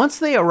 so once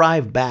they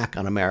arrive back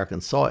on American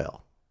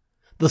soil,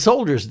 the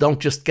soldiers don't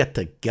just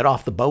get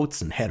off the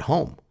boats and head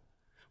home.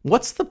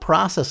 What's the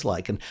process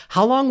like, and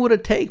how long would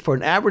it take for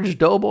an average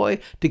doughboy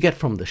to get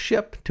from the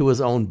ship to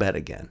his own bed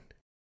again?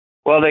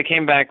 Well, they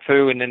came back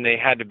through, and then they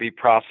had to be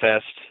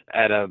processed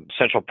at a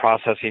central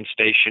processing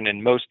station,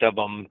 and most of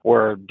them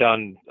were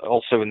done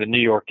also in the New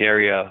York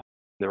area.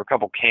 There were a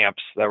couple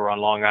camps that were on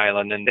Long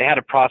Island, and they had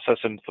to process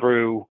them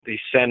through the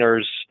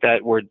centers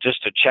that were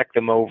just to check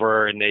them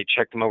over, and they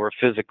checked them over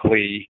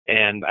physically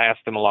and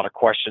asked them a lot of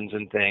questions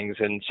and things.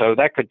 And so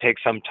that could take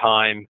some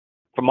time.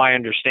 From my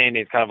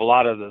understanding, it's kind of a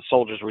lot of the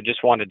soldiers were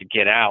just wanted to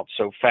get out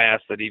so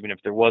fast that even if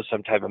there was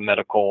some type of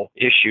medical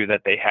issue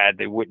that they had,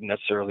 they wouldn't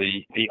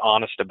necessarily be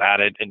honest about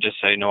it and just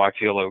say, no, I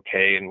feel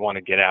okay and want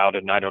to get out.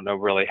 And I don't know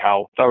really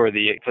how thorough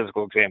the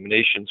physical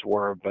examinations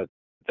were, but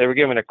they were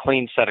given a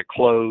clean set of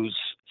clothes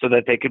so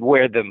that they could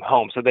wear them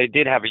home. So they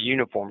did have a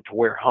uniform to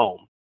wear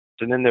home.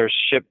 And then they're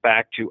shipped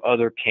back to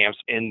other camps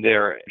in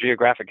their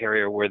geographic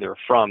area where they're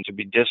from to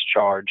be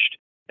discharged.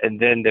 And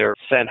then they're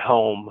sent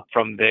home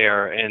from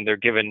there, and they're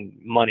given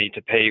money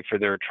to pay for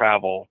their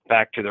travel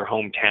back to their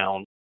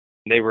hometown.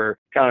 They were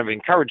kind of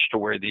encouraged to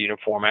wear the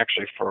uniform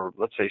actually for,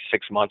 let's say,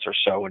 6 months or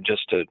so, and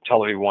just to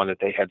tell everyone that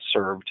they had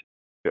served.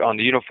 On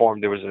the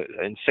uniform, there was an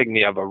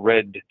insignia of a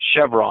red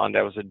chevron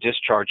that was a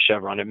discharge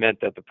chevron. It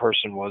meant that the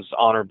person was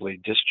honorably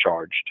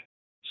discharged.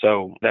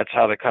 So that's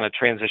how they kind of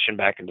transitioned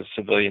back into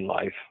civilian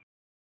life.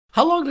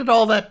 How long did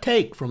all that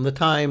take from the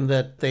time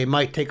that they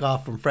might take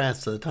off from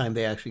France to the time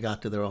they actually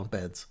got to their own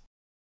beds?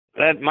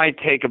 That might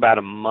take about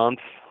a month.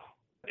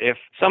 If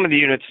some of the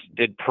units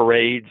did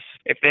parades,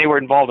 if they were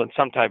involved in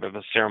some type of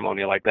a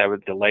ceremony like that,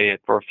 would delay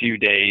it for a few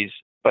days.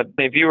 But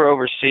if you were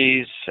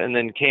overseas and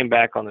then came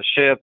back on the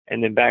ship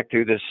and then back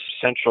through this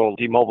central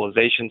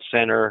demobilization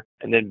center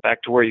and then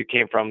back to where you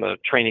came from, the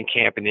training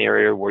camp in the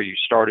area where you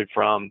started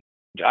from,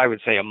 I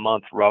would say a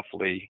month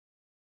roughly.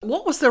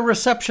 What was their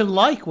reception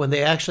like when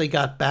they actually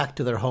got back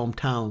to their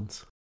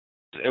hometowns?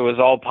 It was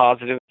all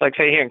positive. Like,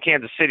 say, here in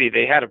Kansas City,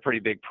 they had a pretty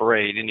big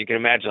parade, and you can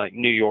imagine, like,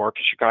 New York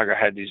and Chicago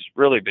had these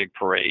really big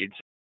parades.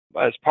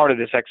 As part of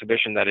this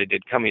exhibition that I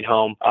did coming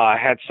home, I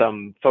had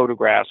some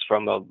photographs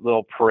from a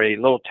little parade,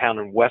 little town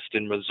in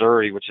Weston,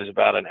 Missouri, which is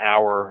about an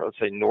hour, let's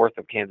say, north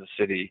of Kansas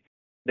City.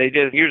 They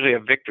did usually a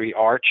victory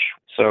arch,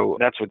 so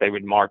that's what they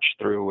would march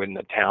through in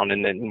the town.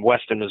 And then in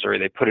Weston, Missouri,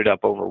 they put it up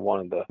over one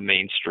of the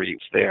main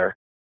streets there.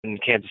 In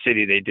Kansas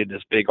City, they did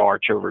this big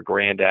arch over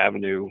Grand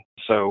Avenue,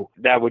 so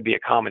that would be a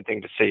common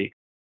thing to see.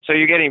 So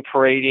you're getting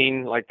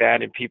parading like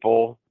that and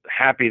people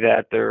happy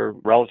that their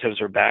relatives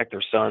are back,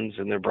 their sons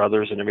and their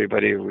brothers and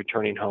everybody are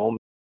returning home.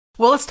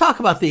 Well, let's talk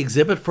about the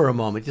exhibit for a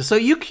moment. So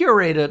you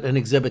curated an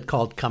exhibit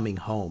called Coming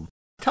Home.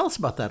 Tell us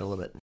about that a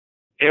little bit.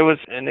 It was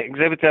an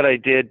exhibit that I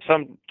did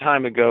some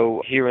time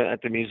ago here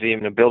at the museum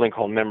in a building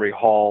called Memory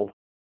Hall.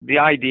 The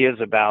ideas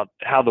about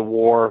how the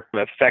war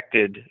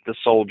affected the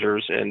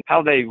soldiers and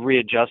how they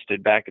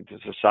readjusted back into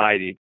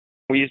society.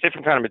 We use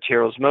different kind of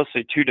materials,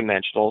 mostly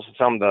two-dimensional.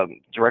 So I'm the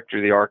director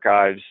of the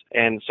archives,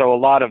 and so a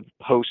lot of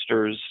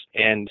posters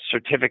and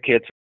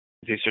certificates.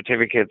 These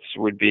certificates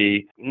would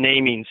be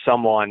naming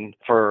someone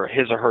for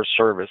his or her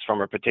service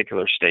from a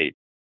particular state.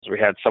 So we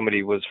had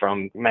somebody was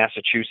from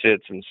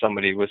Massachusetts and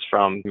somebody was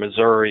from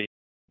Missouri.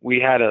 We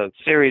had a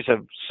series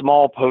of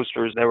small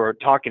posters that were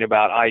talking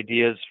about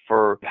ideas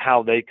for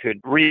how they could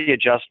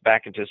readjust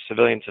back into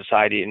civilian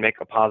society and make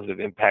a positive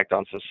impact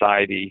on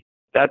society.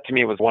 That, to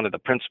me, was one of the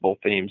principal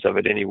themes of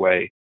it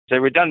anyway. They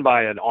were done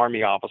by an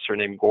Army officer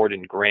named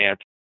Gordon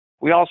Grant.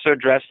 We also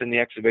addressed in the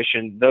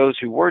exhibition those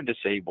who were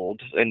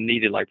disabled and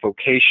needed like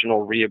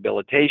vocational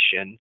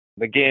rehabilitation,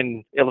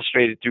 again,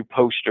 illustrated through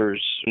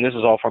posters, and this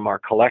is all from our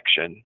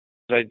collection.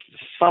 I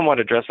somewhat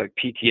addressed like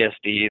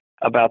PTSD,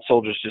 about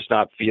soldiers just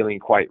not feeling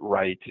quite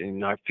right and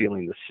not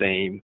feeling the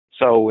same.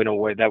 So in a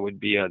way, that would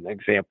be an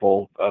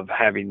example of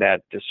having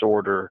that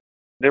disorder.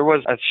 There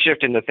was a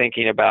shift in the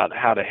thinking about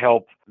how to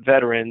help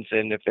veterans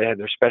and if they had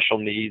their special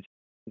needs.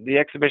 The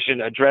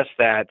exhibition addressed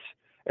that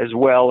as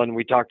well, and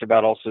we talked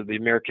about also the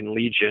American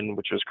Legion,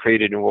 which was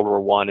created in World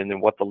War I, and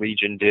then what the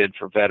Legion did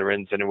for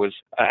veterans, and it was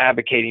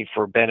advocating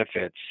for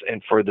benefits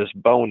and for this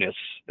bonus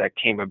that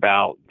came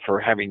about for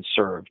having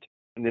served.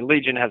 And the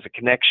Legion has a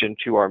connection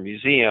to our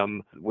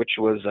museum, which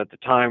was at the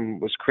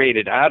time was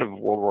created out of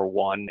World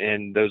War I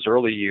in those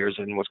early years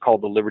and was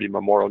called the Liberty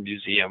Memorial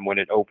Museum when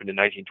it opened in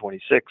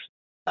 1926.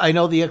 I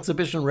know the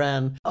exhibition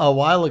ran a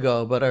while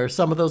ago, but are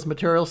some of those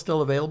materials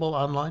still available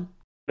online?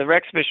 The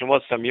exhibition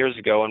was some years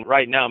ago, and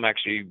right now I'm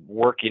actually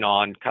working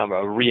on kind of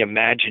a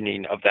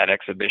reimagining of that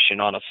exhibition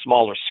on a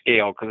smaller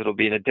scale because it'll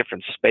be in a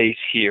different space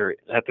here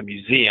at the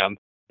museum.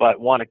 But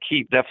want to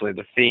keep definitely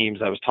the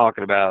themes I was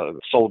talking about,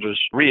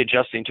 soldiers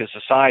readjusting to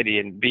society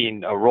and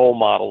being role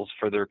models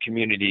for their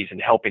communities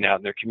and helping out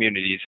in their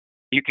communities.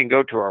 You can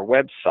go to our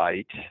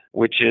website,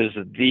 which is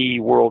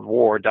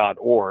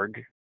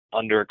theworldwar.org,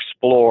 under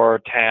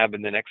Explore tab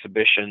and then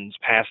Exhibitions,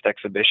 Past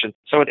Exhibitions.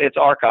 So it's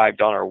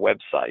archived on our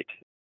website.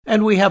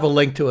 And we have a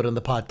link to it in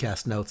the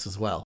podcast notes as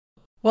well.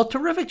 Well,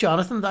 terrific,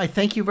 Jonathan. I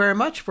thank you very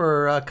much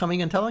for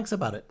coming and telling us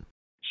about it.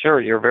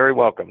 Sure, you're very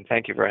welcome.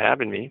 Thank you for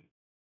having me.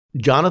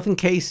 Jonathan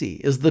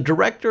Casey is the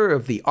director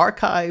of the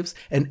Archives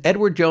and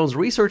Edward Jones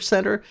Research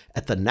Center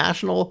at the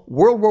National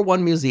World War I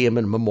Museum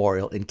and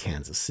Memorial in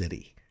Kansas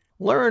City.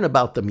 Learn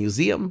about the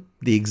museum,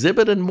 the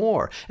exhibit, and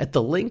more at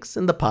the links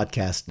in the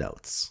podcast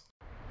notes.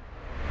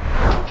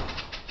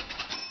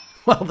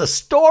 Well, the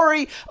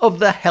story of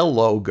the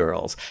Hello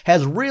Girls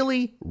has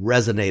really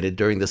resonated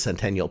during the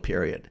Centennial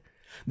period.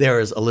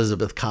 There is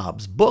Elizabeth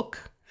Cobb's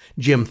book,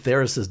 Jim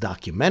Ferris's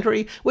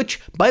documentary, which,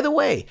 by the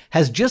way,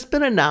 has just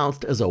been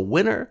announced as a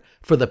winner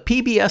for the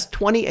PBS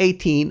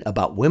 2018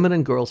 About Women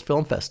and Girls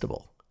Film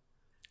Festival.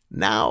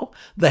 Now,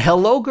 The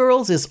Hello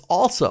Girls is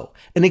also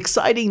an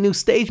exciting new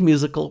stage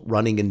musical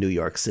running in New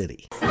York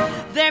City.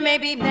 There may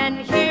be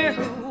men here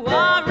who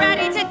are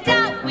ready to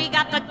doubt we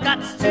got the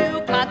guts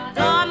to cut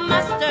the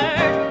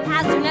mustard.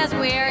 As soon as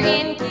we're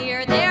in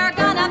gear, they're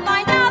gonna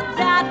find out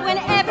that when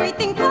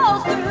everything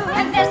goes through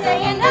and they're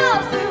saying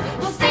all's through,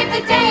 we'll save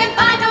the day and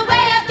find a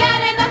way of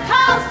getting the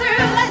calls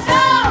through. Let's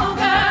go,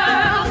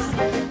 girls!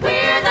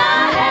 We're the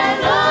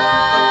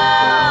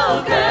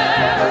Hello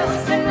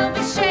Girls, and we'll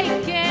be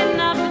shaking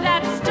up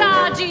that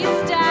stodgy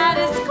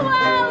status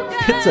quo.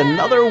 It's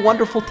another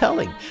wonderful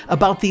telling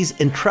about these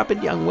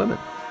intrepid young women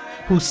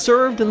who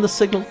served in the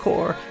Signal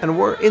Corps and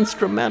were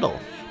instrumental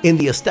in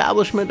the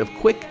establishment of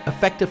quick,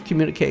 effective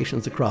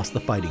communications across the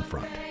fighting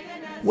front.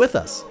 With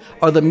us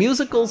are the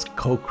musical's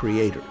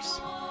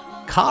co-creators,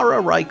 Kara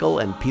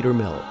Reichel and Peter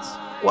Mills.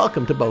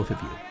 Welcome to both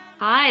of you.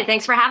 Hi,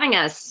 thanks for having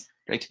us.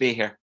 Great to be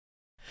here.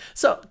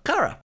 So,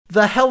 Kara,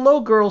 the Hello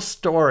Girls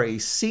story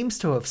seems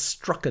to have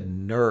struck a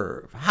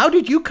nerve. How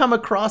did you come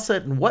across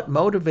it, and what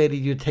motivated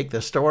you to take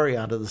the story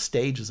onto the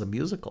stage as a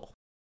musical?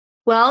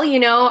 Well,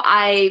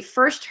 I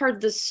first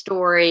heard this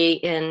story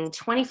in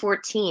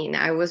 2014.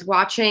 I was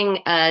watching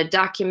a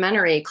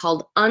documentary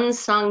called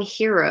Unsung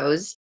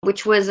Heroes,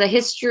 which was a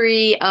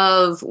history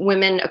of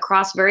women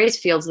across various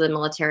fields of the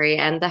military.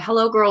 And the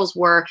Hello Girls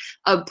were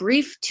a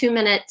brief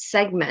 2-minute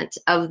segment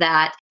of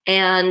that.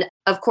 And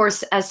of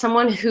course, as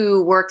someone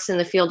who works in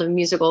the field of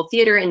musical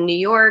theater in New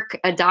York,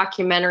 a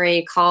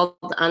documentary called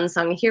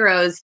Unsung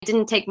Heroes, it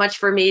didn't take much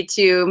for me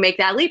to make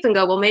that leap and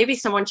go, well, maybe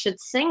someone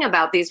should sing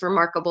about these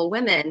remarkable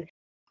women.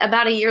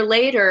 About a year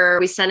later,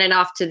 we sent it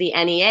off to the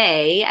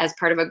NEA as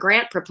part of a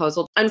grant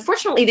proposal.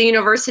 Unfortunately, the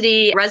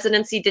university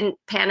residency didn't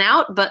pan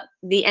out, but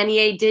the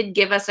NEA did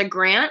give us a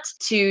grant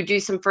to do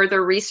some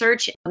further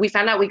research. We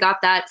found out we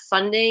got that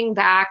funding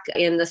back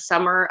in the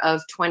summer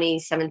of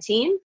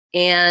 2017.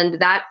 And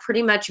that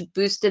pretty much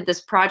boosted this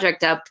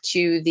project up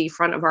to the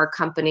front of our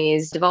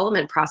company's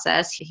development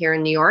process here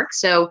in New York.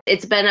 So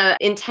it's been an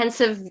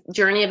intensive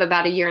journey of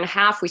about a year and a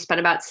half. We spent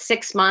about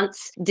 6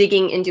 months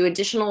digging into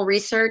additional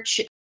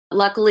research.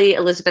 Luckily,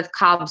 Elizabeth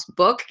Cobb's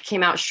book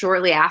came out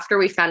shortly after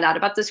we found out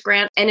about this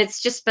grant. And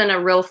it's just been a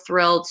real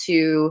thrill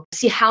to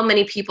see how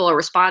many people are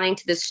responding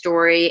to this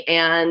story.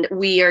 And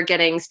we are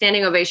getting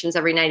standing ovations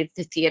every night at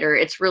the theater.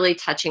 It's really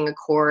touching a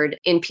chord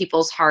in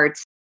people's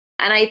hearts.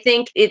 And I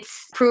think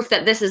it's proof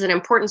that this is an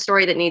important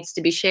story that needs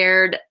to be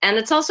shared. And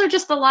it's also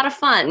just a lot of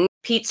fun.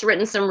 Pete's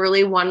written some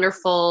really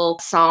wonderful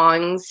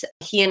songs.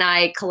 He and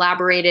I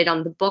collaborated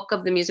on the book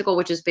of the musical,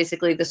 which is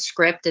basically the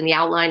script and the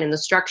outline and the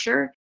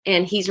structure.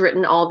 And he's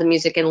written all the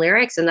music and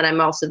lyrics. And then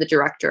I'm also the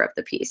director of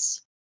the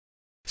piece.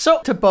 So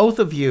to both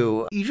of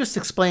you, you just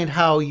explained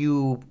how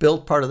you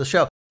built part of the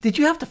show. Did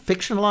you have to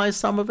fictionalize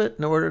some of it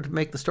in order to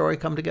make the story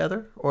come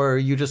together? Or are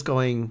you just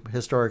going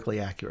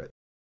historically accurate?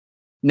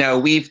 No,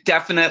 we've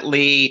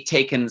definitely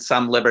taken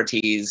some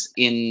liberties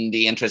in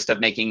the interest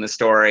of making the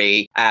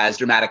story as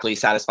dramatically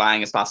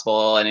satisfying as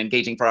possible and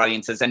engaging for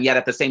audiences. And yet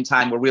at the same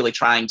time, we're really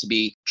trying to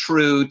be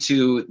true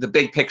to the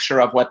big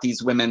picture of what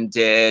these women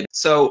did.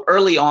 So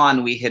early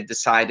on, we had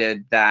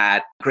decided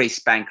that Grace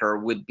Banker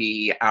would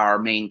be our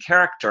main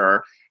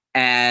character.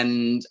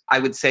 And I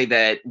would say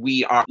that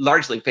we are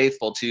largely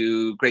faithful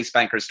to Grace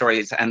Banker's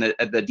stories and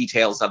the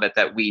details of it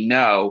that we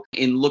know.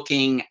 In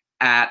looking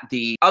at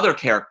the other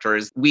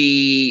characters,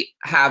 we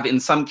have in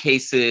some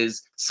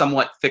cases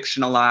somewhat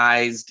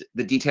fictionalized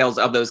the details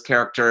of those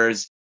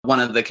characters. One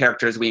of the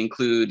characters we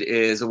include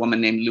is a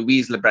woman named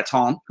Louise Le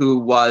Breton, who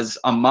was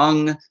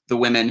among the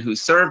women who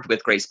served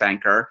with Grace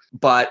Banker,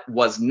 but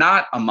was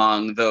not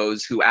among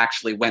those who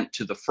actually went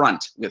to the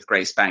front with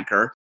Grace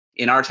Banker.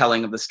 In our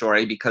telling of the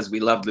story, because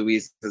we loved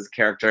Louise's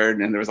character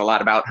and there was a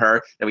lot about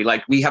her that we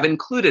liked, we have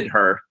included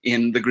her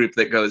in the group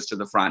that goes to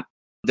the front.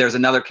 There's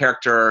another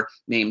character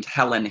named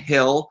Helen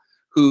Hill,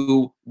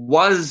 who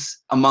was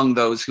among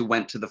those who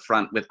went to the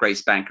front with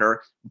Grace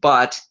Banker,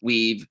 but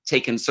we've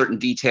taken certain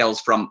details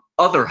from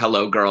other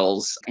Hello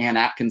Girls, Anne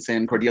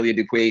Atkinson, Cordelia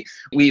Dupuy.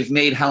 We've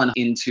made Helen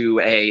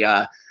into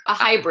a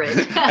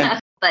hybrid.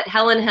 But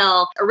Helen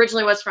Hill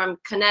originally was from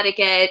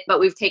Connecticut, but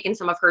we've taken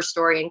some of her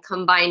story and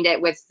combined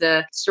it with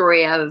the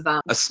story of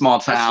a small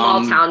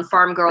town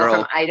farm girl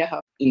from Idaho.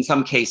 In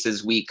some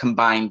cases, we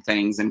combined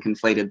things and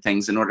conflated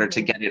things in order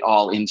to get it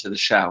all into the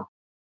show.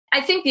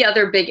 I think the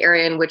other big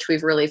area in which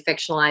we've really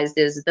fictionalized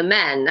is the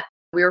men.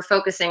 We were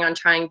focusing on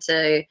trying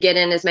to get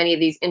in as many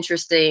of these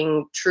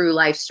interesting true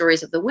life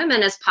stories of the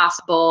women as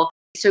possible.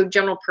 So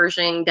General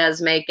Pershing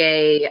does make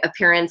an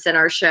appearance in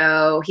our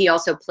show. He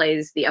also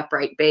plays the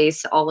upright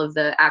bass. All of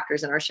the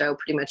actors in our show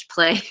pretty much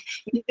play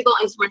musical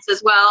instruments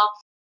as well.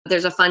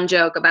 There's a fun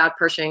joke about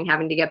Pershing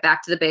having to get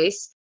back to the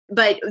bass.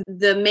 But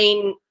the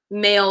main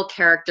male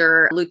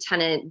character,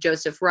 Lieutenant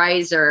Joseph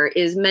Reiser,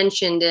 is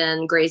mentioned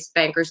in Grace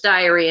Banker's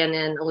diary and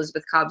in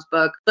Elizabeth Cobb's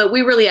book, but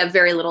we really have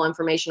very little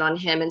information on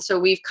him. And so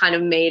we've kind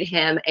of made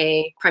him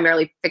a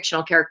primarily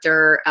fictional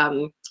character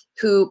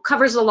who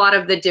covers a lot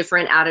of the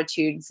different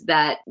attitudes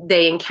that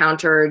they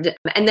encountered.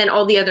 And then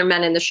all the other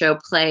men in the show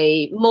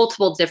play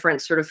multiple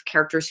different sort of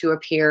characters who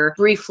appear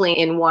briefly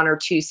in 1 or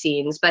 2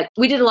 scenes. But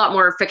we did a lot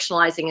more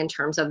fictionalizing in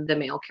terms of the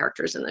male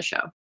characters in the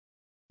show.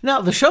 Now,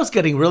 the show's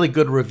getting really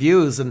good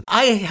reviews, and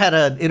I had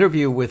an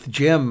interview with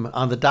Jim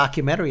on the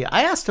documentary.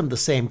 I asked him the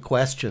same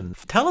question.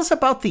 Tell us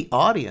about the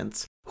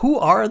audience. Who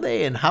are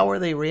they and how are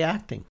they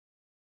reacting?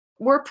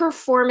 We're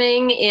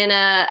performing in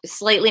a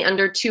slightly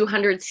under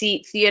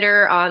 200-seat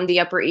theater on the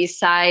Upper East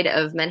Side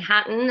of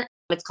Manhattan.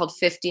 It's called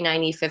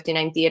 59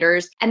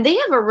 Theaters. And they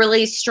have a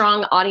really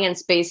strong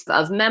audience base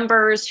of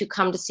members who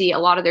come to see a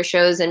lot of their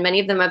shows. And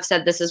many of them have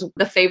said this is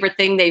the favorite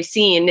thing they've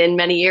seen in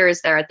many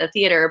years there at the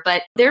theater.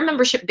 But their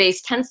membership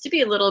base tends to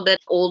be a little bit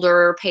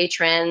older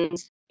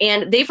patrons.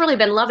 And they've really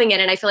been loving it.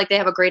 And I feel like they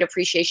have a great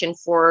appreciation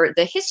for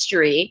the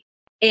history.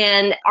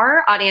 And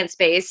our audience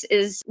base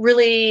is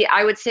really,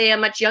 I would say, a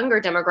much younger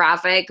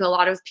demographic. A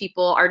lot of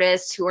people,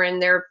 artists who are in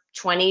their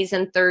 20s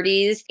and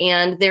 30s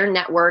and their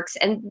networks.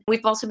 And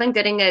we've also been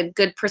getting a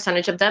good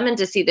percentage of them in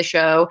to see the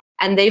show,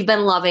 and they've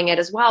been loving it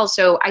as well.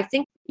 So I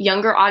think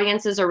younger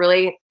audiences are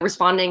really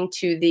responding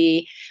to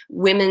the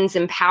women's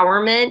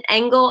empowerment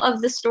angle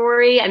of the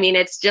story. I mean,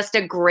 it's just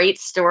a great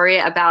story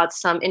about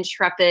some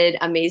intrepid,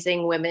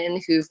 amazing women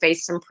who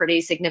face some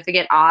pretty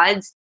significant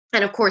odds.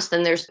 And of course,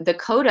 then there's the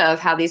coda of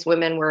how these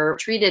women were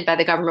treated by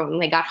the government when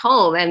they got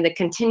home and the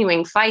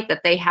continuing fight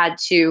that they had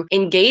to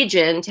engage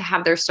in to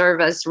have their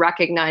service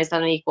recognized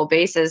on an equal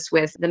basis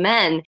with the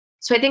men.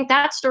 So I think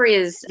that story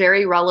is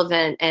very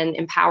relevant and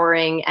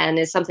empowering and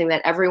is something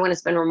that everyone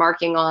has been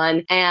remarking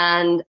on,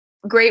 and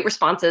great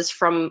responses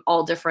from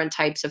all different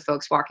types of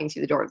folks walking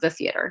through the door of the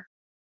theater.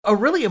 A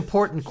really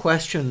important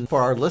question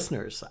for our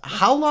listeners.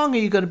 How long are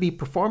you going to be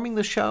performing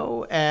the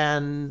show,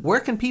 and where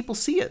can people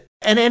see it?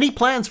 And any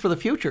plans for the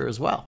future as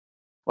well?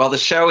 Well, the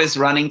show is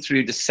running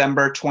through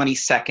December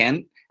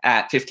 22nd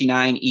at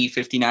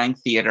 59E59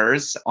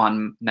 Theaters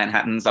on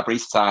Manhattan's Upper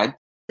East Side.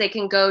 They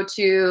can go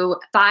to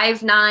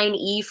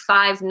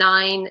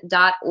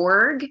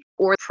 59e59.org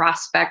or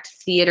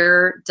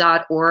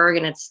prospecttheater.org,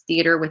 and it's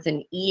theater with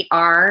an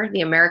ER,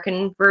 the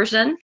American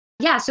version.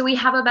 Yeah, so we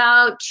have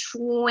about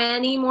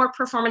 20 more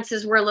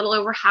performances. We're a little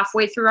over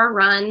halfway through our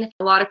run.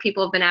 A lot of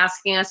people have been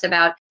asking us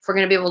about if we're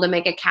going to be able to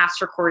make a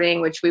cast recording,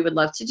 which we would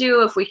love to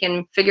do if we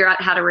can figure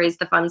out how to raise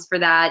the funds for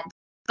that.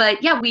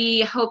 But yeah,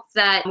 we hope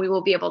that we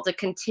will be able to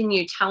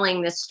continue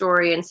telling this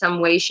story in some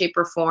way, shape,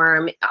 or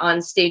form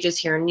on stages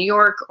here in New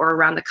York or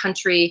around the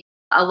country.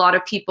 A lot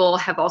of people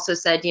have also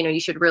said, you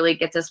should really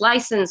get this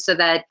license so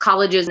that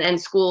colleges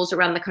and schools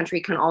around the country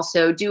can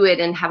also do it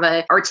and have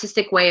an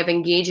artistic way of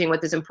engaging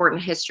with this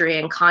important history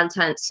and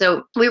content.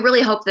 So we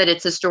really hope that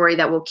it's a story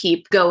that will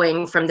keep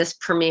going from this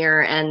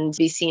premiere and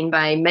be seen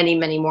by many,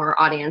 many more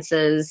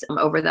audiences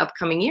over the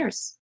upcoming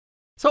years.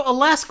 So a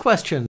last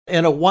question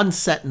and a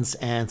one-sentence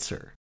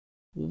answer.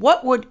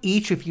 What would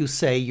each of you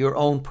say your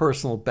own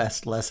personal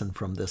best lesson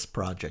from this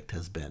project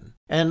has been?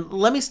 And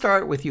let me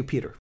start with you,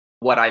 Peter.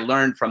 What I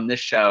learned from this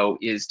show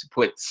is to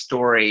put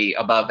story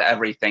above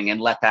everything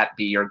and let that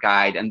be your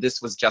guide. And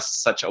this was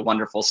just such a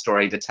wonderful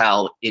story to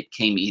tell. It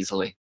came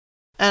easily.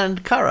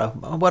 And Kara,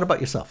 what about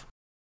yourself?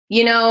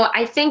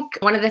 I think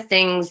one of the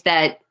things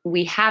that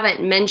we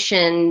haven't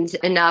mentioned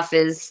enough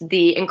is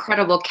the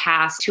incredible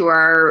cast who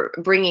are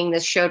bringing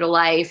this show to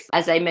life.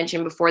 As I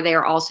mentioned before, they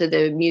are also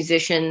the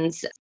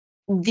musicians.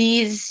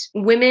 These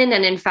women,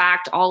 and in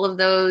fact, all of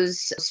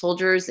those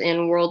soldiers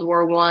in World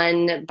War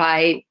I,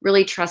 by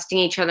really trusting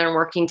each other and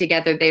working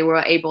together, they were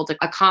able to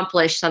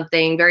accomplish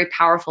something very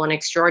powerful and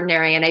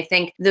extraordinary. And I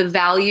think the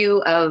value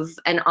of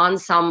an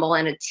ensemble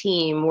and a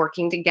team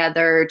working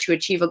together to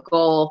achieve a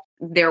goal,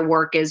 their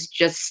work is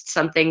just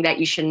something that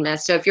you shouldn't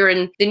miss. So if you're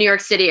in the New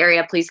York City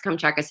area, please come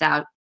check us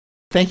out.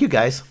 Thank you,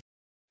 guys.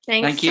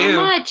 Thanks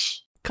so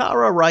much.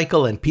 Kara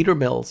Reichel and Peter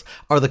Mills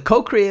are the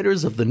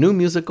co-creators of the new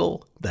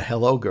musical, The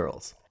Hello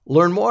Girls.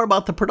 Learn more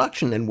about the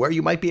production and where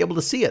you might be able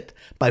to see it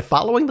by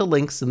following the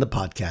links in the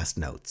podcast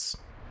notes.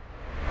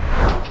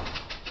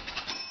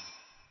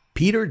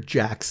 Peter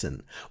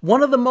Jackson,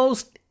 one of the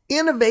most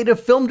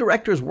innovative film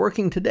directors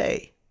working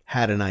today,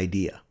 had an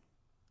idea.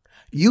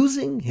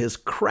 Using his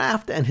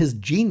craft and his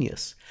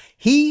genius,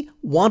 he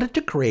wanted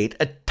to create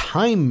a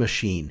time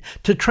machine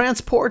to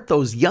transport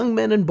those young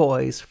men and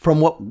boys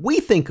from what we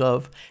think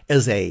of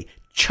as a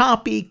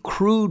choppy,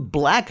 crude,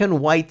 black and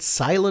white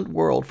silent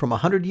world from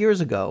 100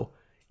 years ago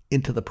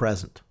into the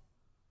present.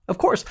 Of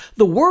course,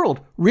 the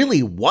world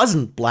really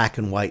wasn't black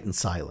and white and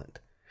silent.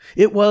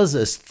 It was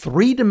as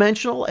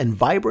three-dimensional and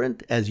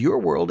vibrant as your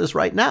world is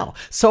right now.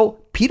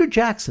 So Peter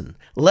Jackson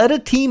led a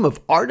team of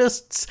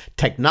artists,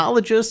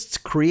 technologists,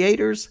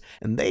 creators,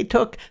 and they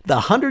took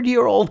the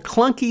 100-year-old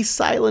clunky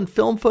silent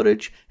film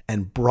footage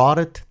and brought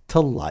it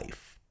to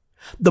life.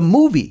 The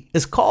movie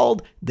is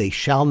called They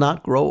Shall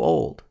Not Grow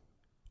Old,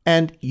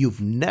 and you've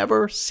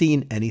never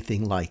seen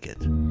anything like it.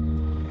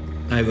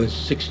 I was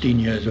 16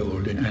 years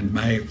old and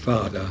my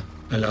father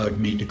allowed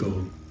me to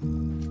go.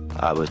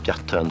 I was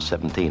just turned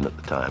 17 at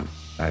the time.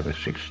 I was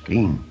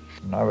 16.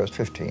 And I was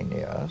 15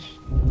 years.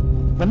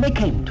 When they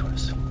came to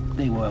us,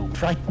 they were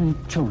frightened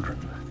children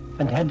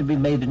and had to be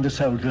made into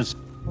soldiers.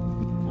 All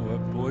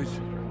right, boys,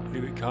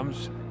 here it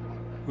comes.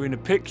 We're in the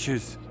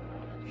pictures.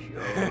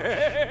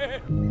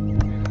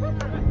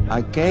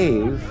 I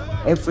gave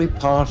every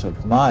part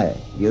of my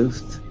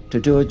youth to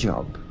do a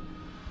job.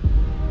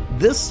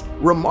 This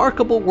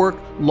remarkable work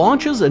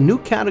launches a new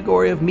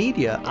category of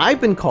media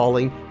I've been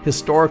calling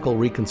historical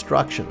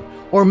reconstruction.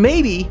 Or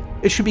maybe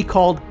it should be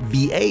called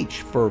VH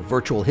for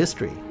virtual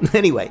history.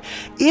 Anyway,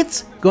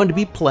 it's going to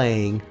be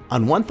playing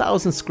on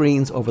 1,000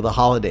 screens over the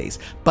holidays,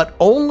 but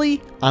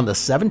only on the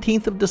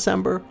 17th of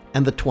December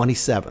and the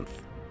 27th.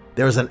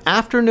 There's an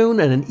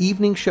afternoon and an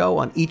evening show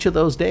on each of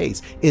those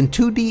days in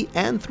 2D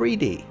and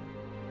 3D.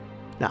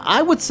 Now,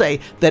 I would say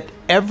that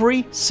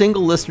every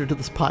single listener to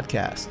this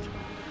podcast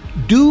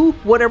Do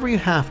whatever you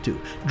have to.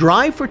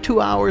 Drive for 2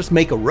 hours,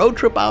 make a road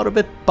trip out of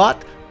it,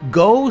 but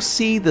go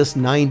see this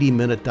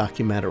 90-minute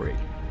documentary.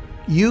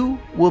 You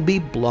will be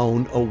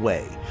blown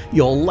away.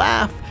 You'll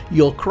laugh,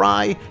 you'll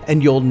cry,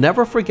 and you'll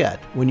never forget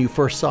when you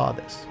first saw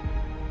this.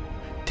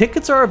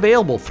 Tickets are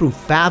available through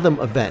Fathom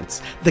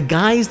Events, the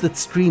guys that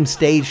stream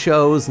stage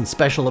shows and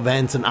special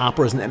events and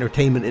operas and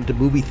entertainment into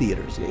movie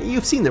theaters.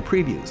 You've seen their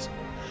previews.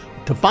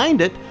 To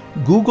find it,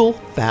 Google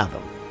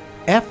Fathom,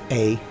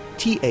 Fathom,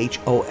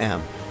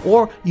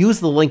 or use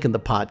the link in the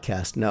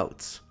podcast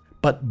notes.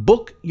 But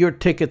book your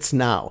tickets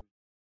now.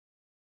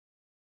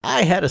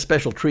 I had a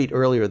special treat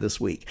earlier this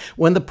week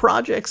when the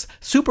project's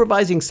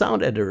supervising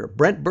sound editor,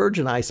 Brent Burge,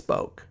 and I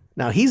spoke.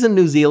 Now, he's in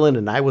New Zealand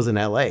and I was in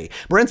LA.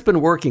 Brent's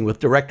been working with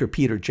director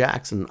Peter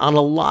Jackson on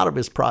a lot of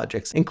his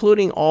projects,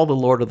 including all the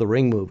Lord of the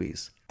Ring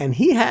movies. And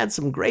he had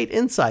some great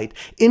insight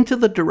into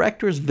the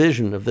director's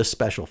vision of this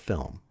special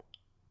film.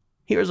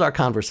 Here's our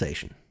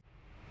conversation.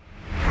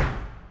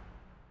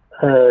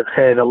 I've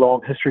had a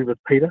long history with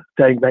Peter,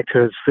 dating back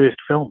to his first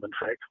film, in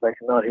fact, back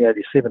in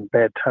 1987,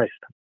 Bad Taste.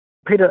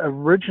 Peter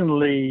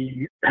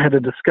originally had a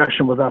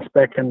discussion with us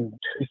back in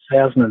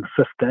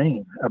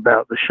 2015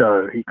 about the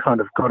show. He kind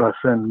of got us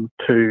in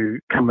to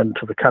come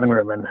into the cutting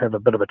room and have a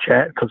bit of a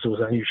chat because it was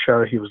a new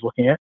show he was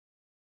looking at.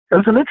 It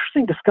was an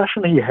interesting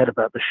discussion he had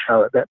about the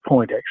show at that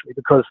point, actually,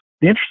 because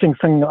the interesting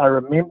thing I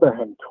remember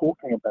him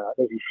talking about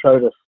as he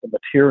showed us the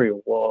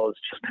material was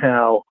just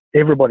how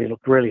everybody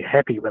looked really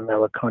happy when they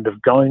were kind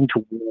of going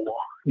to war.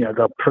 You know,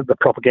 the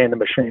propaganda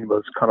machine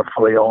was kind of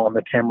fully on,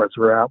 the cameras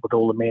were out with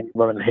all the men and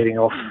women heading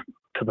off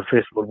to the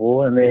First World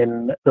War, and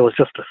then there was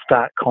just a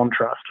stark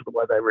contrast to the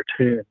way they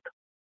returned.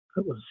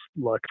 It was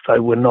like they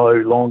were no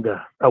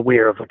longer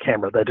aware of the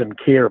camera. They didn't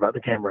care about the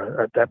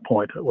camera at that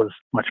point. It was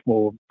much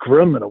more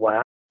grim in a way.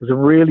 It was a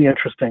really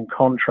interesting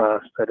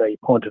contrast that he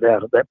pointed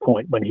out at that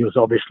point when he was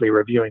obviously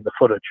reviewing the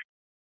footage.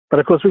 But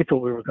of course, we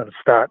thought we were going to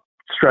start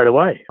straight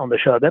away on the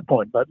show at that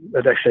point, but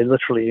it actually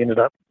literally ended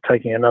up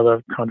taking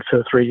another kind of 2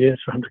 or 3 years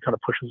for him to kind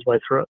of push his way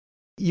through it.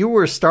 You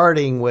were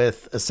starting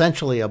with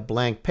essentially a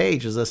blank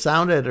page as a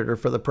sound editor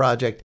for the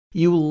project.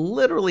 You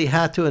literally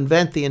had to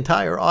invent the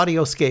entire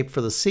audioscape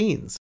for the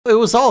scenes. It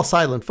was all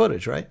silent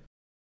footage, right?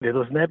 There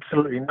was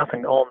absolutely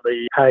nothing on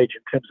the page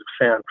in terms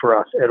of sound for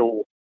us at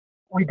all.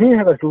 We did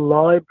have a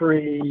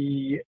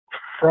library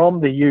from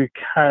the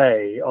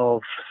UK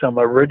of some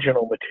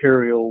original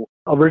material,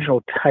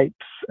 original tapes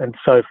and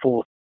so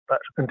forth. But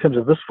in terms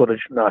of this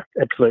footage, no,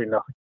 absolutely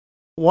nothing.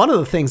 One of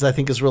the things I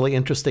think is really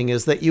interesting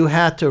is that you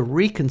had to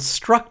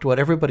reconstruct what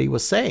everybody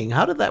was saying.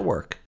 How did that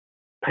work?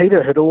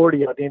 Peter had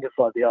already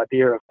identified the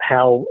idea of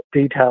how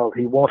detailed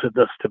he wanted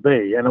this to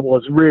be, and it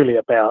was really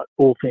about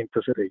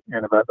authenticity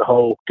and about the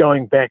whole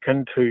going back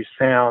into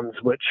sounds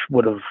which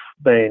would have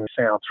been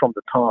sounds from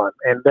the time,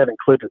 and that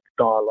included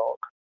the dialogue.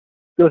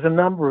 There was a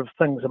number of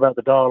things about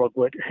the dialogue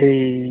which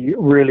he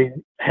really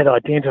had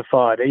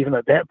identified, even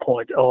at that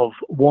point, of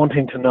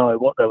wanting to know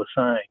what they were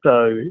saying.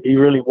 So he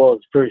really was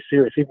very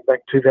serious, even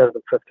back in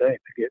 2015, to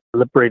get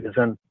lip readers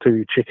in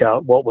to check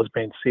out what was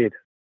being said.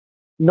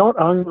 Not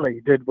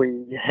only did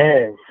we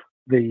have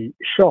the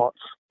shots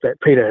that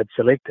Peter had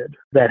selected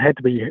that had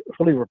to be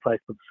fully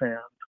replaced with sound,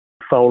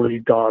 Foley,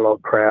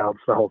 dialogue, crowds,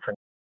 the whole thing.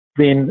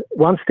 Then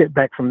one step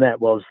back from that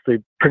was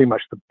pretty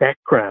much the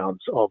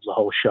backgrounds of the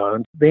whole show.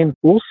 And then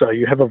also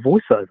you have a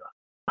voiceover.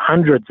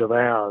 Hundreds of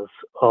hours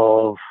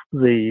of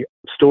the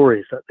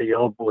stories that the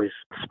old boys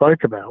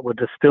spoke about were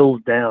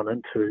distilled down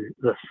into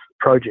this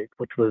project,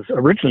 which was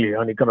originally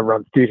only going to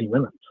run 30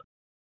 minutes.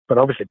 But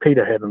obviously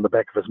Peter had in the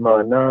back of his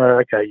mind, no,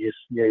 okay, yes,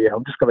 yeah,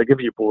 I'm just going to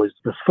give you boys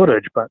this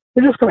footage, but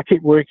we're just going to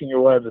keep working your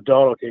way over the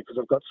dialogue here because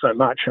I've got so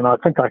much, and I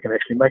think I can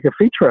actually make a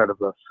feature out of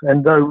this.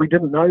 And though we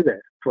didn't know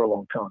that for a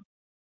long time,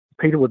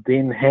 Peter would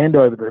then hand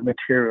over the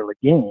material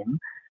again,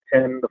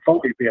 and the Foley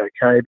would be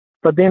okay.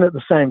 But then at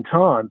the same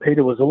time,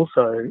 Peter was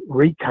also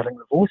recutting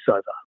the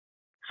voiceover.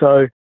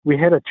 So we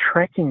had a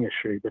tracking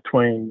issue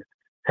between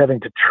having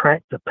to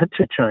track the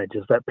picture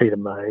changes that Peter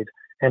made,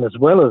 and as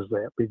well as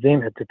that, we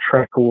then had to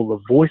track all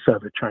the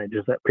voiceover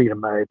changes that Peter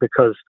made,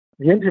 because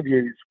the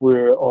interviews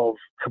were of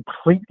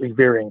completely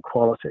varying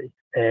quality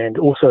and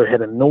also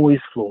had a noise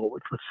floor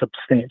which was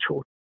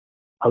substantial.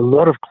 A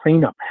lot of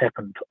cleanup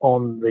happened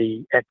on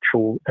the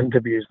actual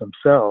interviews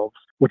themselves,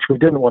 which we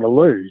didn't want to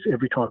lose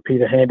every time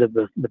Peter handed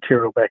the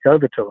material back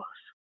over to us.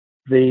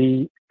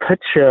 The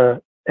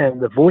picture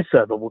and the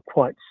voiceover were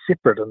quite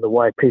separate in the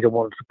way Peter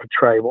wanted to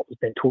portray what was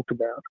being talked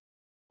about.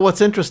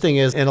 What's interesting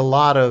is in a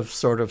lot of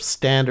sort of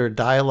standard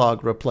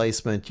dialogue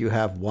replacement, you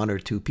have one or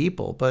two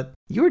people, but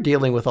you're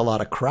dealing with a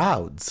lot of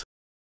crowds.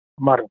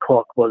 Martin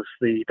Klock was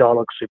the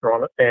dialogue super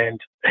on it, and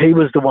he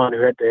was the one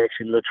who had to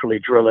actually literally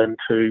drill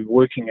into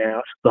working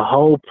out the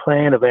whole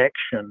plan of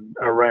action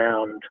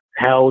around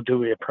how do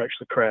we approach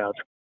the crowd.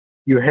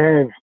 You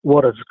have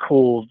what is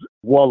called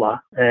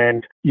walla,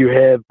 and you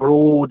have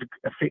broad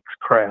effects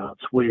crowds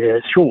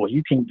where, sure,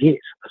 you can get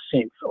a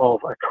sense of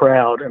a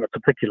crowd in a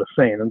particular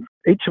scene. And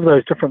each of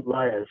those different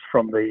layers,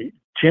 from the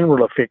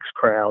general effects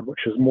crowd,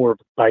 which is more of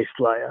a base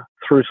layer,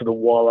 through to the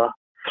walla,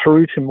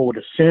 through to more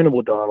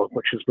discernible dialogue,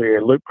 which is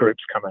where loop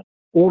groups come in.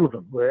 All of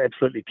them were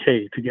absolutely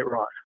key to get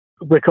right,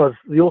 because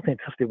the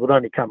authenticity would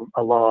only come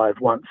alive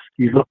once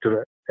you looked at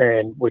it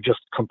and were just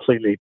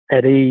completely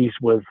at ease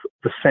with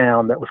the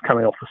sound that was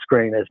coming off the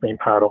screen as being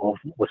part of what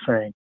we're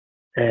seeing.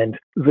 And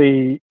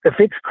the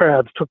effects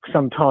crowds took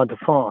some time to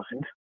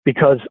find,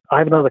 because I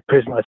have another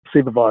person I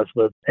supervised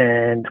with,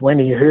 and when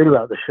he heard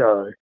about the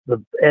show,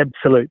 the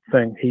absolute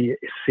thing he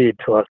said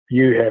to us,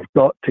 you have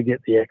got to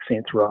get the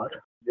accents right.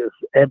 There's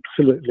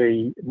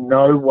absolutely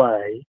no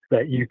way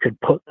that you could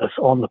put this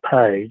on the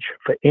page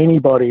for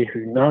anybody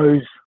who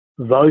knows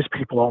those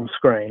people on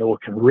screen or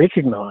can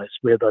recognize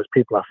where those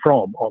people are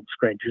from on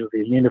screen due to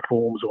their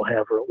uniforms or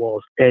however it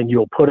was, and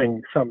you're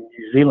putting some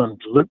New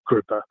Zealand loop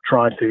grouper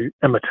trying to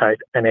imitate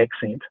an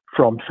accent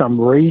from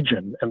some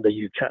region in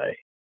the UK.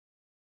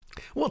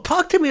 Well,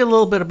 talk to me a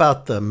little bit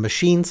about the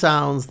machine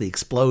sounds, the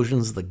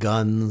explosions, the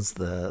guns,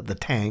 the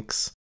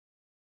tanks.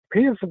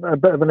 He's a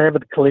bit of an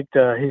avid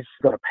collector. He's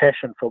got a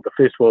passion for the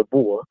First World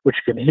War, which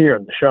you can hear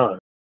in the show.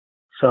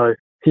 So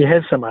he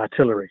has some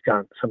artillery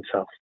guns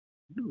himself.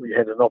 We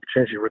had an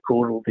opportunity to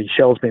record all the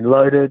shells being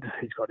loaded.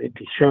 He's got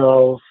empty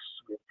shells.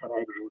 We've been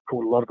able to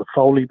record a lot of the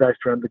Foley based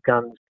around the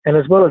guns. And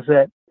as well as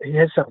that, he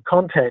has some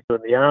contact in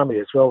the army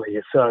as well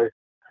here. So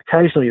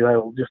occasionally they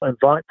will just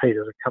invite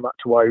Peter to come up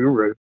to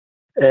Waiouru,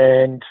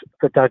 and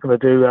that they're going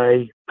to do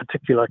a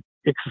particular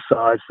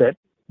exercise that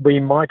we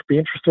might be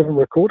interested in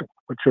recording,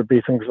 which would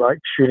be things like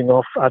shooting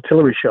off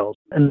artillery shells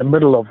in the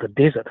middle of the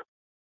desert.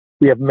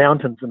 We have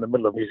mountains in the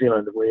middle of New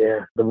Zealand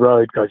where the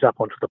road goes up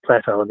onto the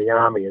plateau, and the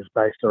army is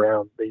based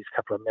around these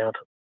couple of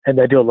mountains. And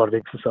they do a lot of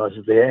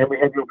exercises there, and we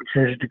have the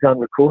opportunity to go and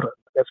record it.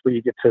 That's where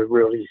you get to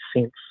really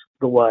sense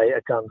the way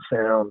a gun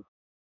sounds.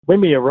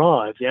 When we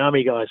arrived, the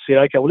army guys said,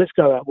 okay, well, let's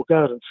go out. We'll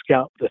go out and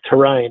scout the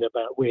terrain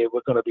about where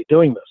we're going to be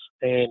doing this.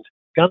 And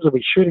guns will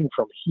be shooting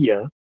from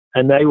here,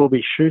 and they will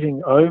be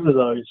shooting over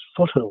those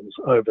foothills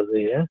over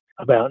there,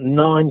 about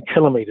 9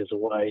 kilometres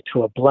away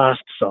to a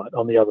blast site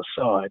on the other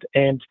side.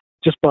 And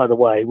just by the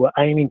way, we're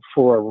aiming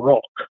for a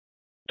rock.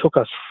 It took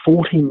us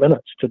 40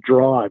 minutes to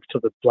drive to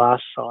the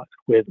blast site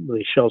where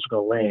the shells were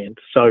going to land.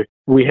 So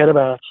we had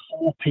about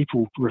 4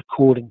 people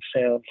recording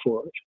sound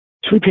for it.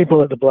 2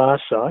 people at the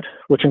blast site,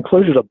 which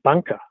included a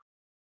bunker.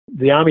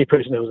 The army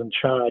person who was in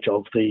charge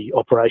of the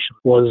operation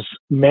was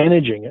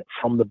managing it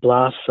from the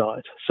blast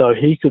site, so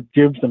he could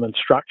give them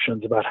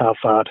instructions about how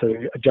far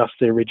to adjust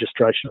their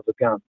registration of the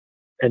gun.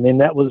 And then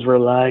that was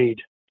relayed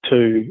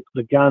to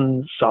the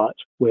gun site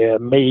where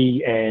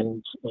me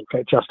and, in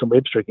fact, Justin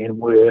Webster again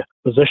were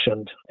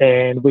positioned,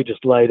 and we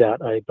just laid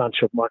out a bunch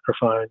of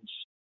microphones.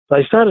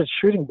 They started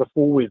shooting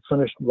before we'd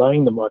finished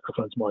laying the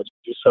microphones, mind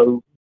you,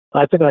 so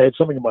I think I had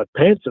something in my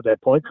pants at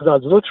that point, because I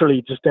was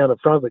literally just down in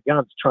front of the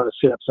guns trying to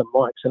set up some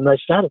mics, and they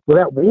started,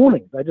 without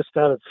warning, they just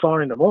started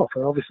firing them off,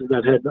 and obviously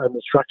they'd had an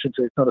instruction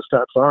to kind of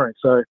start firing.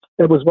 So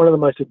it was one of the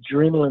most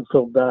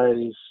adrenaline-filled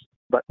days,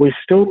 but we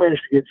still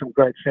managed to get some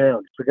great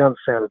sound. The guns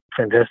sounded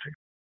fantastic.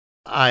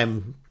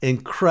 I'm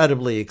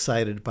incredibly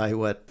excited by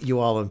what you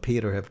all and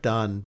Peter have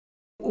done.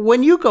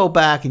 When you go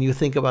back and you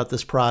think about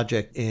this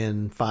project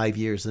in 5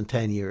 years and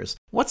 10 years,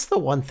 what's the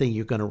one thing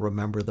you're going to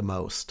remember the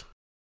most?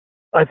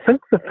 I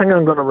think the thing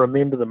I'm going to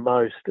remember the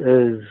most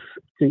is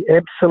the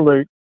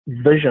absolute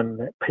vision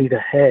that Peter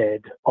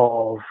had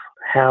of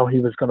how he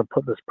was going to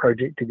put this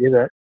project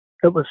together.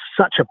 It was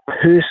such a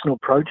personal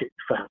project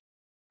for him.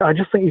 I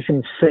just think you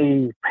can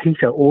see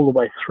Peter all the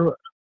way through it.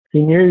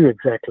 He knew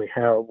exactly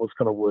how it was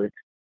going to work.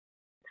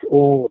 It's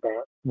all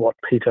about what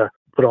Peter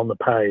put on the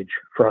page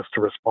for us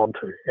to respond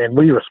to. And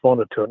we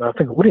responded to it. And I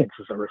think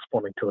audiences are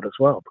responding to it as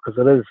well, because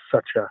it is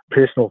such a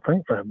personal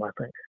thing for him, I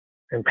think,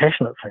 and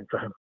passionate thing for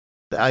him.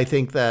 I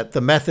think that the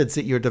methods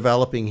that you're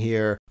developing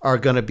here are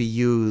going to be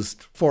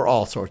used for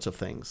all sorts of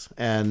things.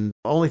 And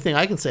the only thing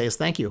I can say is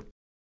thank you.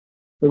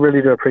 We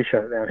really do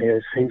appreciate it down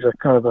here. He's a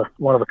kind of a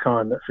one of a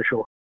kind, that's for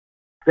sure.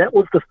 That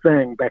was the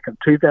thing back in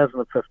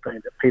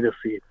 2015 that Peter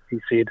said. He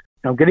said,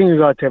 I'm getting you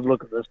guys to have a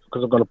look at this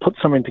because I'm going to put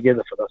something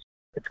together for this.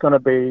 It's going to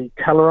be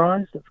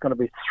colorized, it's going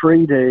to be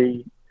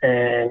 3D,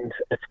 and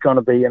it's going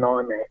to be an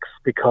IMAX,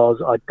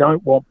 because I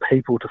don't want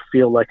people to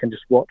feel they can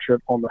just watch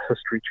it on the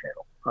History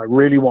Channel. I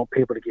really want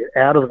people to get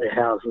out of their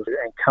houses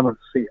and come and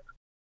see it.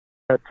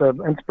 It's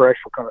an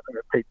inspirational kind of thing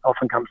that Pete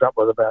often comes up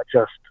with, about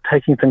just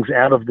taking things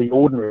out of the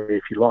ordinary,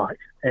 if you like,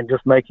 and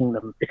just making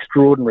them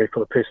extraordinary for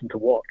the person to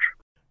watch.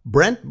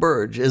 Brent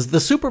Burge is the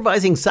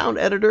supervising sound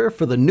editor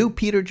for the new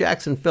Peter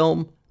Jackson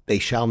film, They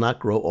Shall Not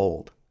Grow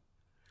Old.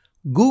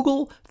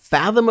 Google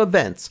Fathom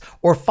Events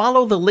or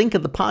follow the link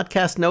in the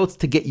podcast notes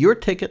to get your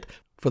ticket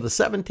for the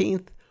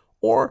 17th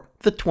or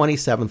the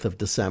 27th of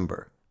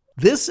December.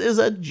 This is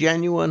a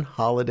genuine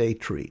holiday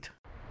treat.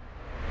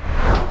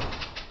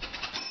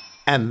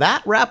 And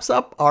that wraps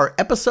up our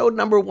episode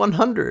number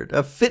 100,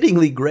 a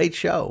fittingly great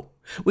show.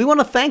 We want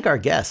to thank our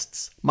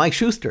guests, Mike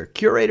Schuster,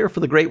 curator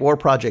for the Great War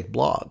Project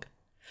blog,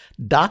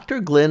 Dr.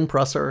 Glynn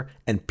Prosser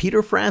and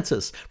Peter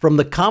Francis from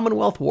the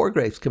Commonwealth War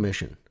Graves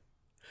Commission,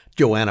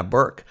 Joanna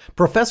Burke,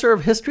 professor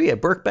of history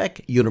at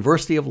Birkbeck,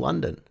 University of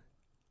London,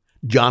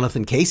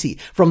 Jonathan Casey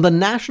from the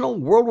National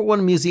World War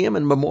I Museum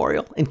and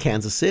Memorial in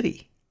Kansas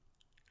City.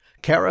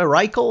 Kara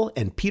Reichel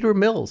and Peter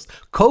Mills,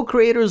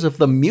 co-creators of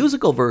the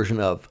musical version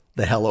of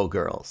The Hello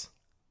Girls.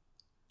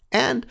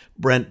 And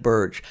Brent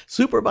Burge,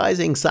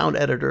 supervising sound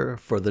editor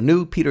for the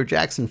new Peter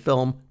Jackson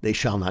film, They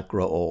Shall Not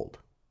Grow Old.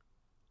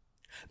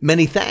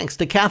 Many thanks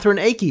to Catherine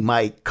Akey,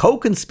 my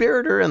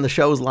co-conspirator and the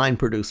show's line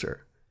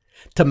producer.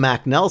 To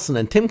Mac Nelson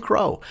and Tim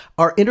Crow,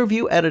 our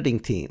interview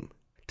editing team.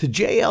 To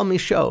J.L.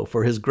 Michaud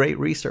for his great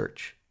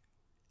research.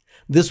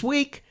 This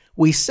week,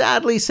 we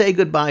sadly say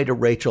goodbye to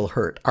Rachel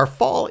Hurt, our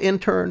fall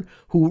intern,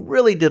 who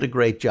really did a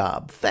great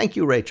job. Thank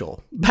you,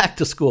 Rachel. Back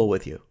to school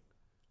with you.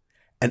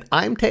 And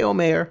I'm Theo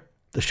Mayer,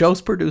 the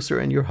show's producer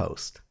and your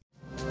host.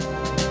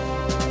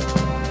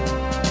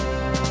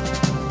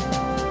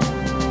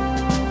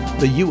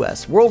 The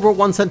U.S. World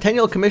War I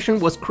Centennial Commission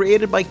was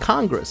created by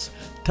Congress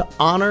to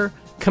honor,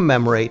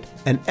 commemorate,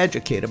 and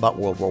educate about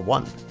World War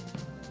I.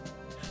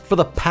 For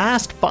the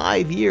past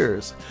 5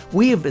 years,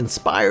 we have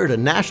inspired a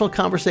national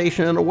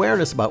conversation and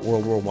awareness about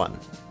World War I.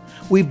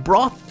 We've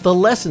brought the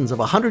lessons of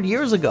 100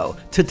 years ago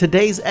to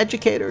today's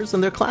educators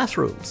and their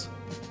classrooms.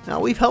 Now,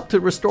 we've helped to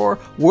restore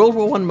World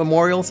War I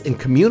memorials in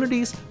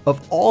communities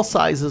of all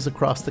sizes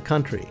across the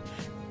country.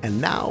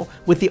 And now,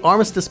 with the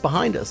armistice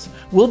behind us,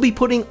 we'll be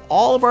putting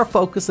all of our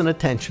focus and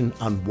attention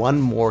on one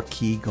more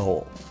key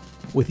goal.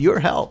 With your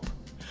help,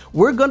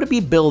 we're going to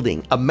be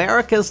building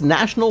America's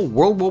National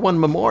World War I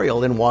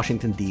Memorial in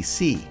Washington,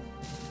 D.C.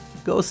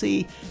 Go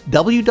see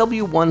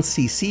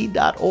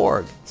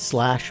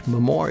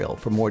ww1cc.org/memorial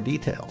for more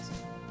details.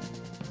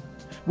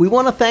 We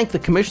want to thank the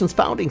Commission's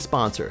founding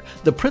sponsor,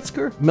 the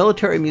Pritzker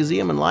Military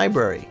Museum and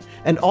Library,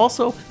 and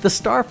also the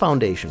Star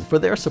Foundation for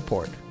their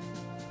support.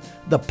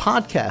 The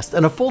podcast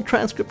and a full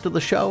transcript of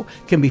the show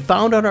can be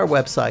found on our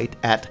website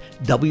at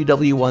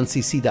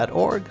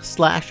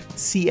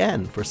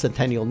ww1cc.org/CN for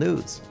Centennial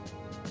News.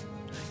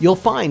 You'll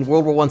find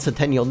World War I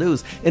Centennial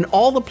News in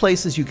all the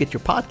places you get your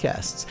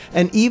podcasts,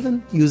 and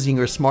even using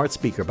your smart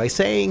speaker by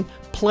saying,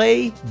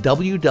 play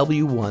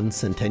WW1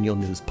 Centennial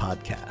News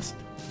Podcast.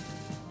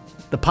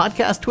 The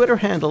podcast Twitter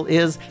handle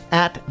is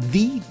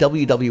 @the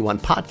WW1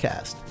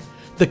 Podcast.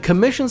 The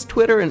Commission's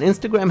Twitter and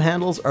Instagram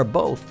handles are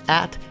both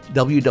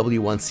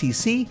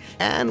 @WW1CC,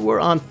 and we're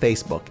on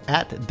Facebook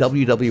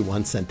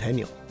 @WW1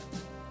 Centennial.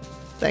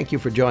 Thank you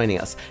for joining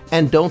us,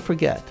 and don't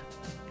forget,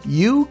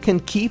 you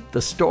can keep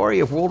the story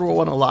of World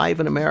War I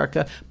alive in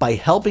America by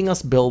helping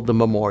us build the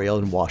memorial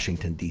in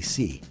Washington,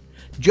 D.C.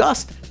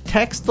 Just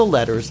text the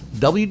letters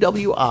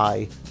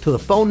WWI to the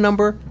phone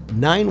number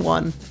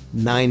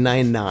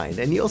 91999,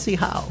 and you'll see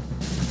how.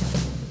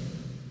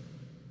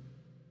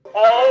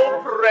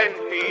 Oh,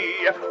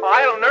 Frenchie,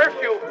 I'll nurse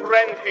you,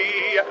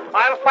 Frenchie.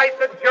 I'll fight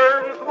the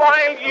germs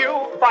while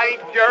you fight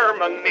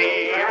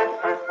Germany.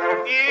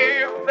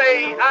 If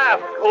they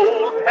ask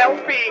who's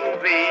helping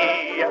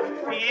thee,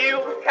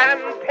 you can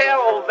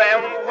tell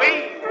them we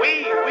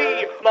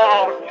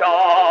march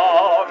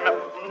on,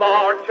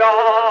 march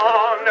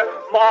on,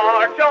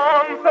 march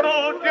on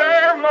through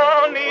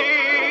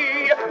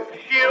Germany.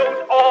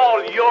 Shoot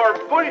all your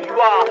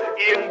bourgeois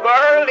in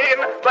Berlin,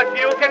 but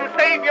you can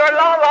save your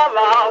la la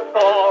la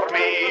for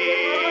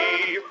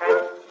me.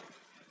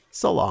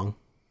 So long.